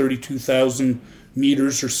 32,000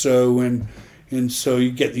 meters or so, and so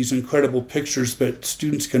you get these incredible pictures. But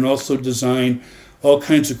students can also design all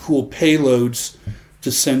kinds of cool payloads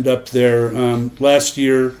to send up there. Last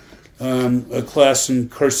year, a class in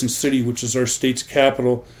Carson City, which is our state's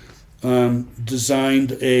capital,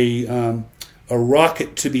 designed a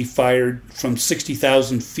rocket to be fired from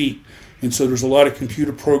 60,000 feet. And so there's a lot of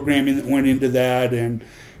computer programming that went into that, and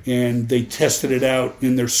they tested it out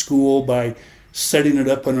in their school by setting it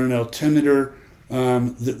up on an altimeter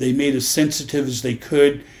that they made as sensitive as they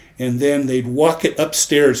could, and then they'd walk it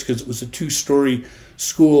upstairs because it was a 2-story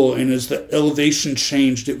school, and as the elevation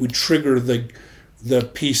changed, it would trigger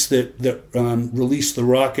the piece that released the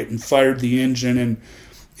rocket and fired the engine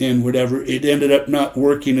and whatever. It ended up not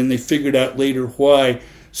working, and they figured out later why.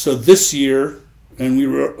 So this year, and we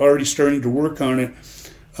were already starting to work on it,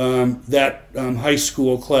 that high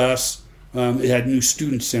school class, it had new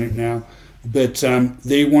students in it now, but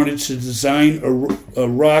they wanted to design a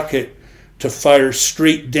rocket to fire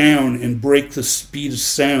straight down and break the speed of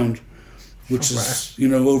sound, which is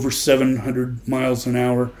over 700 miles an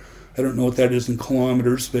hour. I don't know what that is in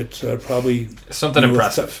kilometers, but probably something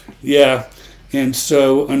impressive. Yeah, and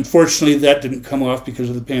so unfortunately that didn't come off because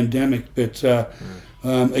of the pandemic. But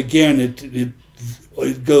again,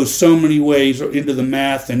 it goes so many ways into the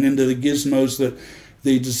math and into the gizmos that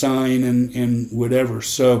they design and whatever.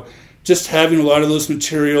 So just having a lot of those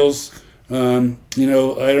materials, I don't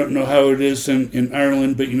know how it is in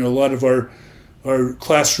Ireland, but a lot of our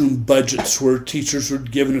classroom budgets where teachers were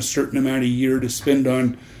given a certain amount a year to spend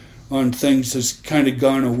on things has kind of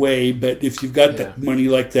gone away. But if you've got that money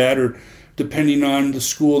like that, or depending on the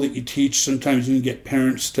school that you teach, sometimes you can get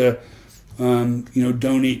parents to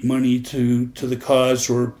donate money to the cause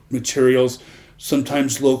or materials.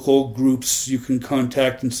 Sometimes local groups you can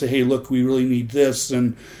contact and say, hey, look, we really need this,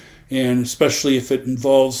 and especially if it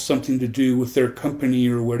involves something to do with their company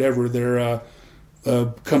or whatever. They're a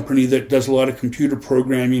company that does a lot of computer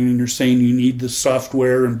programming, and you're saying you need the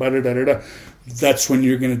software and da-da-da-da-da. That's when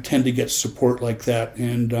you're going to tend to get support like that,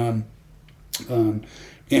 and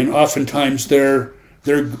oftentimes they're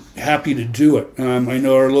happy to do it. I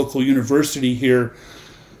know our local university here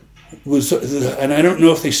was, and I don't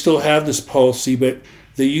know if they still have this policy, but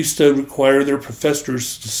they used to require their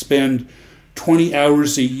professors to spend 20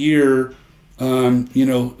 hours a year,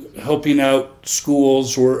 helping out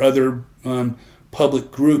schools or other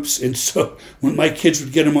public groups. And so when my kids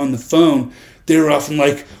would get them on the phone, they were often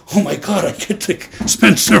like, oh my God, I get to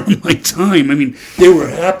spend some of my time. I mean, they were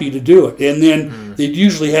happy to do it. And then they'd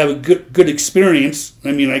usually have a good experience.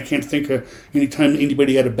 I mean, I can't think of any time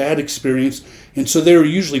anybody had a bad experience. And so they were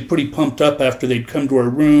usually pretty pumped up after they'd come to our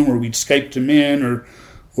room, or we'd Skype them in or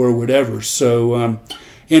whatever. So,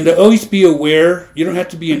 and to always be aware, you don't have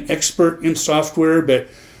to be an expert in software, but,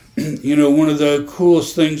 one of the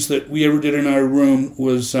coolest things that we ever did in our room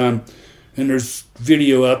was, and there's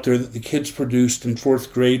video out there that the kids produced in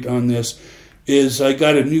 4th grade on this, is I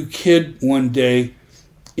got a new kid one day,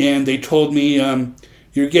 and they told me,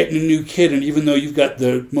 you're getting a new kid, and even though you've got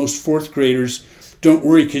the most 4th graders, don't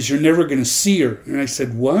worry, because you're never going to see her. And I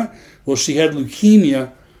said, what? Well, she had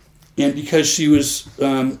leukemia, and because she was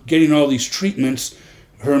getting all these treatments,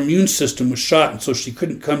 her immune system was shot, and so she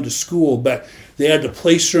couldn't come to school, but they had to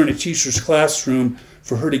place her in a teacher's classroom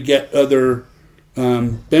for her to get other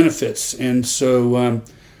benefits. And so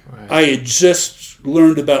I had just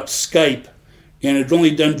learned about Skype, and had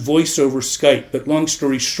only done voice over Skype. But long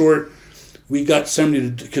story short, we got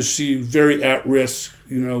somebody to, because she's very at risk,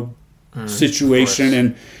 situation,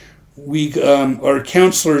 and we our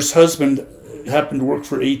counselor's husband happened to work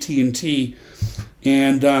for AT&T,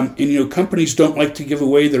 and companies don't like to give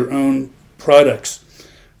away their own products,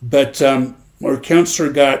 but our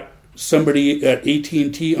counselor got somebody at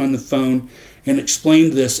AT&T on the phone and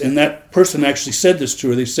explained this, and that person actually said this to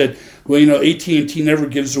her. They said, well, AT&T never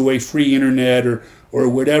gives away free internet or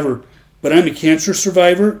whatever, but I'm a cancer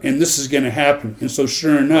survivor, and this is going to happen. And so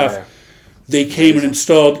sure enough, they came and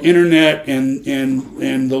installed internet, and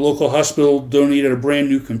the local hospital donated a brand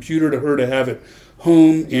new computer to her to have at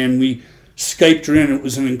home, and we Skyped her in. It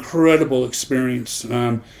was an incredible experience.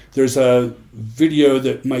 There's a video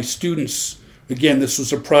that my students, again, this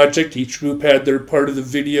was a project. Each group had their part of the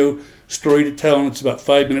video story to tell, and it's about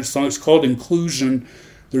 5 minutes long. It's called Inclusion.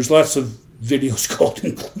 There's lots of videos called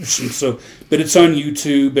Inclusion, but it's on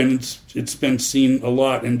YouTube, and it's been seen a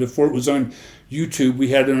lot. And before it was on YouTube, we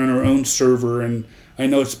had it on our own server, and I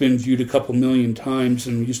know it's been viewed a couple million times,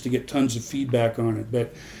 and we used to get tons of feedback on it.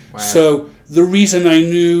 But wow. So the reason I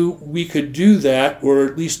knew we could do that, or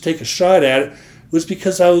at least take a shot at it, was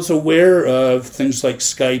because I was aware of things like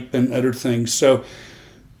Skype and other things. So,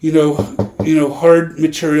 hard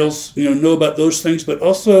materials, know about those things, but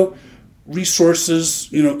also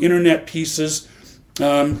resources, internet pieces.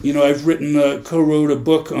 I've co-wrote a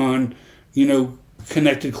book on,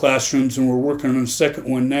 connected classrooms, and we're working on a second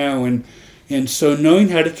one now. And And so knowing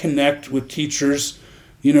how to connect with teachers,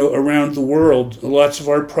 around the world. Lots of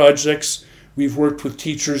our projects, we've worked with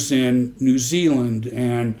teachers in New Zealand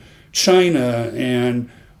and China and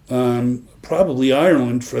probably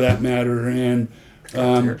Ireland for that matter. And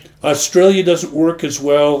Australia doesn't work as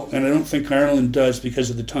well, and I don't think Ireland does because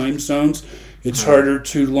of the time zones. It's harder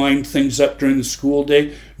to line things up during the school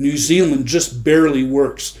day. New Zealand just barely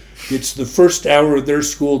works. It's the first hour of their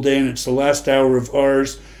school day, and it's the last hour of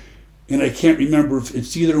ours. And I can't remember if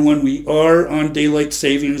it's either when we are on daylight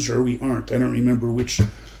savings or we aren't. I don't remember which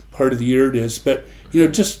part of the year it is. But,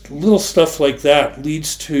 just little stuff like that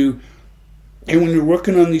leads to... And when you're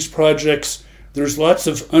working on these projects, there's lots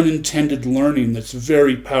of unintended learning that's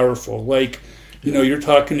very powerful. Like, you're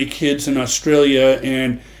talking to kids in Australia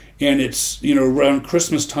and it's, around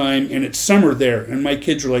Christmas time and it's summer there. And my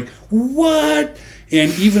kids are like, what?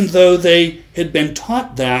 And even though they had been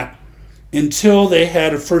taught that, until they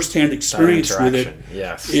had a first-hand experience with it,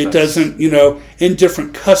 it doesn't, and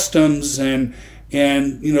different customs and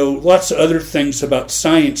lots of other things about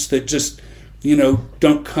science that just,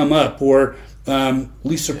 don't come up. Or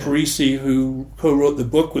Lisa Parisi, who co-wrote the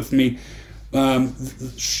book with me,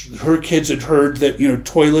 her kids had heard that,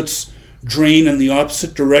 toilets drain in the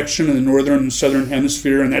opposite direction in the northern and southern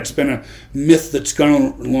hemisphere, and that's been a myth that's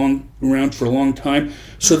gone around for a long time.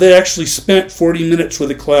 So they actually spent 40 minutes with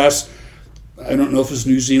a class, I don't know if it was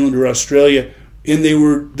New Zealand or Australia, and they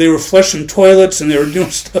were flushing toilets and they were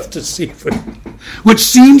doing stuff to see if it, which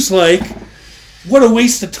seems like, what a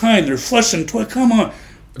waste of time. They're flushing toilets, come on.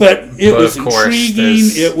 But it was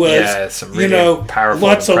intriguing. It was, some really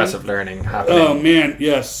powerful, impressive learning happening. Oh, man,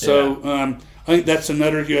 yes. So I think that's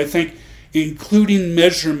another, I think including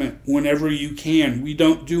measurement whenever you can. We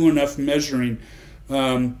don't do enough measuring.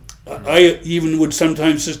 I even would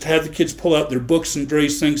sometimes just have the kids pull out their books and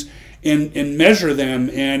various things and measure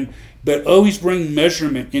them, but always bring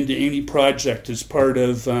measurement into any project as part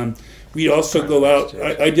of, we also go out,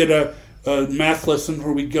 I did a math lesson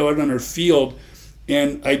where we'd go out on our field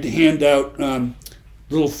and I'd hand out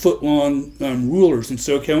little foot-long rulers and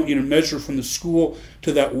say, okay, I want you to measure from the school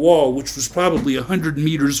to that wall, which was probably 100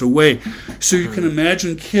 meters away. So you can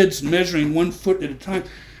imagine kids measuring 1 foot at a time.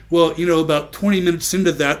 Well, about 20 minutes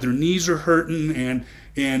into that, their knees are hurting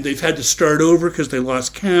and they've had to start over because they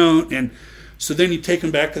lost count. And so then you take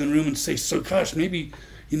them back in the room and say, so gosh, maybe,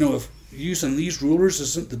 if using these rulers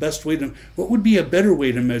isn't the best way to, what would be a better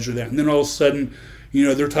way to measure that? And then all of a sudden,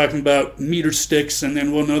 they're talking about meter sticks, and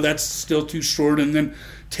then, well, no, that's still too short, and then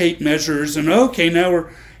tape measures, and okay, now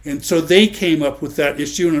and so they came up with that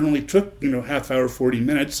issue, and it only took, half hour, 40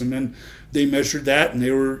 minutes, and then they measured that, and they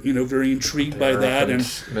were, very intrigued by that,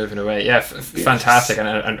 and moving away. Yeah, fantastic,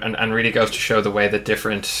 and really goes to show the way that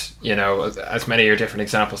different, as many of your different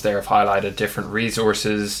examples there have highlighted, different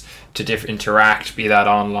resources to interact, be that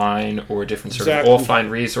online or different sort of offline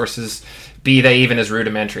resources, be they even as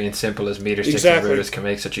rudimentary and simple as meter sticks and rulers, can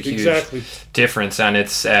make such a huge difference. And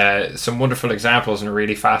it's some wonderful examples and a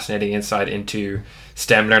really fascinating insight into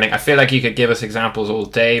STEM learning. I feel like you could give us examples all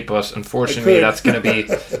day, but unfortunately that's going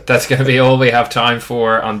to be all we have time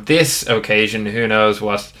for on this occasion. Who knows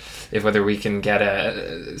whether we can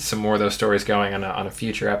get some more of those stories going on a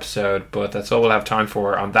future episode, but that's all we'll have time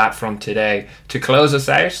for on that front today. To close us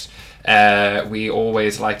out, we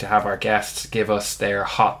always like to have our guests give us their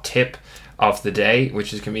hot tip of the day,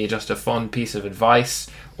 which can be just a fun piece of advice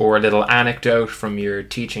or a little anecdote from your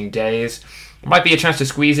teaching days. It might be a chance to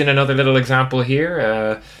squeeze in another little example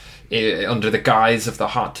here under the guise of the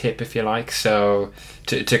hot tip, if you like. So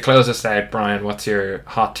to close us out, Brian, what's your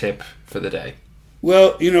hot tip for the day?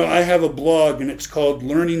 Well, I have a blog and it's called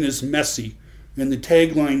Learning is Messy, and the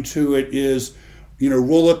tagline to it is,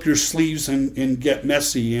 roll up your sleeves and get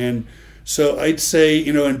messy. And so I'd say,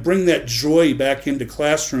 and bring that joy back into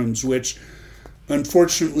classrooms, which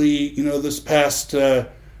unfortunately, this past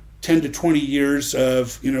 10 to 20 years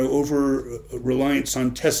of, over reliance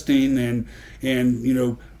on testing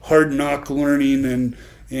and hard knock learning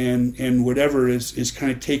and whatever is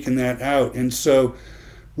kind of taking that out. And so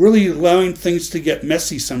really allowing things to get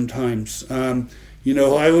messy sometimes. I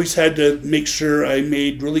always had to make sure I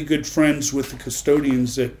made really good friends with the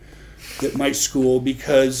custodians at my school,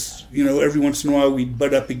 because every once in a while we'd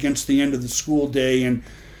butt up against the end of the school day and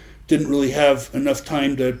didn't really have enough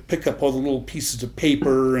time to pick up all the little pieces of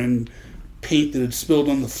paper and paint that had spilled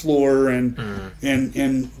on the floor and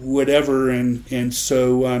whatever, and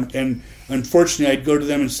so and unfortunately I'd go to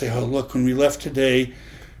them and say, oh look, when we left today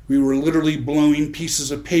we were literally blowing pieces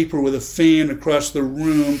of paper with a fan across the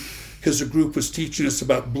room because the group was teaching us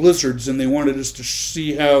about blizzards and they wanted us to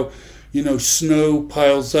see how snow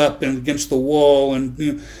piles up and against the wall,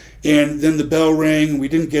 and And then the bell rang, and we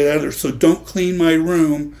didn't get out of there. So don't clean my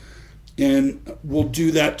room, and we'll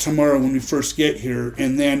do that tomorrow when we first get here.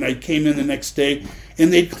 And then I came in the next day,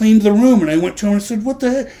 and they'd cleaned the room, and I went to them and said, what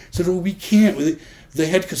the heck? I said, well, we can't. The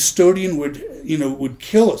head custodian would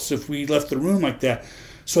kill us if we left the room like that.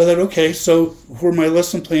 So I thought, okay, so where my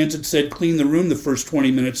lesson plans had said clean the room the first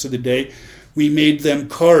 20 minutes of the day, we made them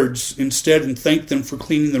cards instead and thanked them for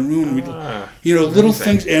cleaning the room. Little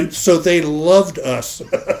things. And so they loved us.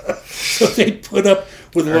 So they'd put up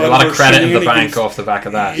with a lot of credit in the bank off the back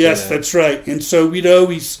of that. Yes, that's right. And so we'd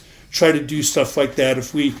always try to do stuff like that.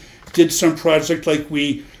 If we did some project, like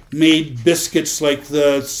we made biscuits like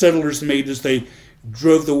the settlers made as they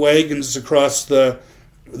drove the wagons across the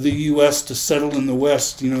U.S. to settle in the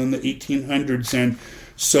West, in the 1800s. And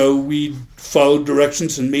so we followed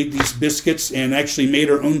directions and made these biscuits and actually made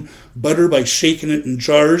our own butter by shaking it in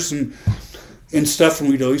jars and stuff. And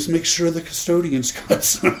we'd always make sure the custodians got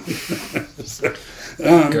some.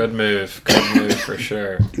 Good move for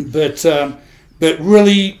sure. But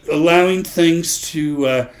really allowing things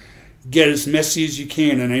to get as messy as you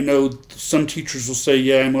can. And I know some teachers will say,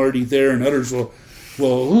 yeah, I'm already there. And others will,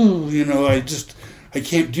 I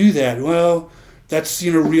can't do that. Well, that's,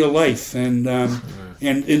 real life. And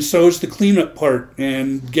so is the cleanup part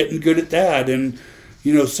and getting good at that. And,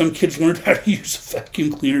 some kids learned how to use a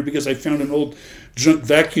vacuum cleaner because I found an old junk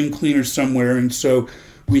vacuum cleaner somewhere. And so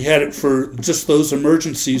we had it for just those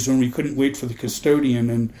emergencies when we couldn't wait for the custodian.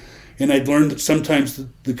 And I'd learned that sometimes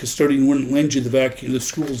the custodian wouldn't lend you the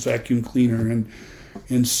school's vacuum cleaner.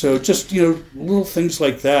 And so just, little things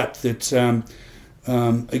like that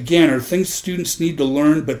again, are things students need to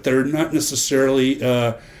learn, but they're not necessarily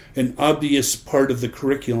an obvious part of the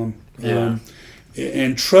curriculum. Yeah.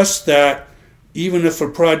 And trust that even if a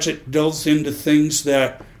project delves into things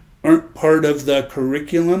that aren't part of the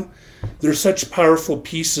curriculum, they're such powerful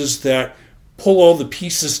pieces that pull all the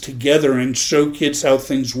pieces together and show kids how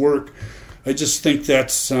things work. I just think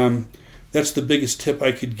that's the biggest tip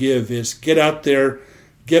I could give is get out there,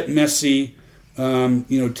 get messy,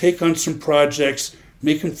 take on some projects,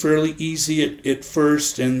 make them fairly easy at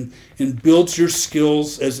first, and build your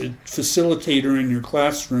skills as a facilitator in your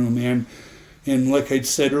classroom. And like I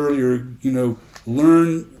said earlier,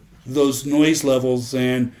 learn those noise levels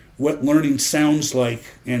and what learning sounds like.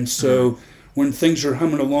 And so when things are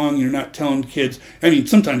humming along, you're not telling kids. I mean,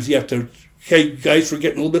 sometimes you have to, hey, guys, we're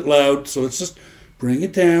getting a little bit loud, so let's just bring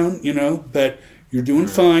it down, but you're doing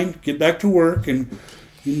fine. Get back to work, and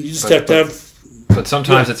you just have to have. But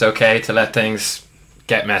sometimes it's okay to let things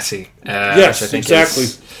get messy. Yes, which I think exactly.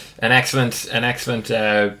 Is an excellent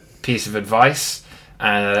piece of advice,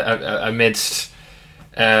 amidst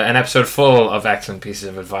an episode full of excellent pieces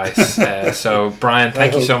of advice. So, Brian,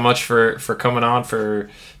 thank you so much for coming on, for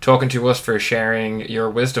talking to us, for sharing your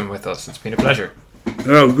wisdom with us. It's been a pleasure.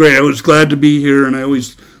 Oh, great. I was glad to be here, and I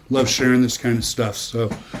always love sharing this kind of stuff. So,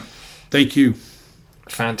 thank you.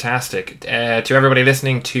 Fantastic. To everybody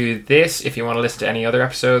listening to this, if you want to listen to any other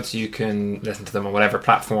episodes, you can listen to them on whatever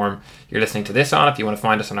platform you're listening to this on. If you want to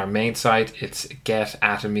find us on our main site, it's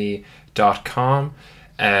getatomy.com.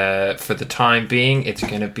 For the time being, it's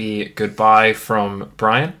going to be goodbye from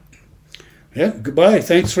Brian. Yeah, goodbye.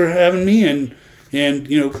 Thanks for having me, and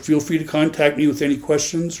feel free to contact me with any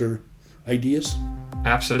questions or ideas.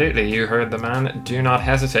 Absolutely. You heard the man. Do not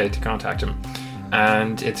hesitate to contact him.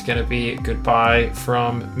 And it's going to be goodbye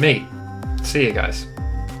from me. See you guys.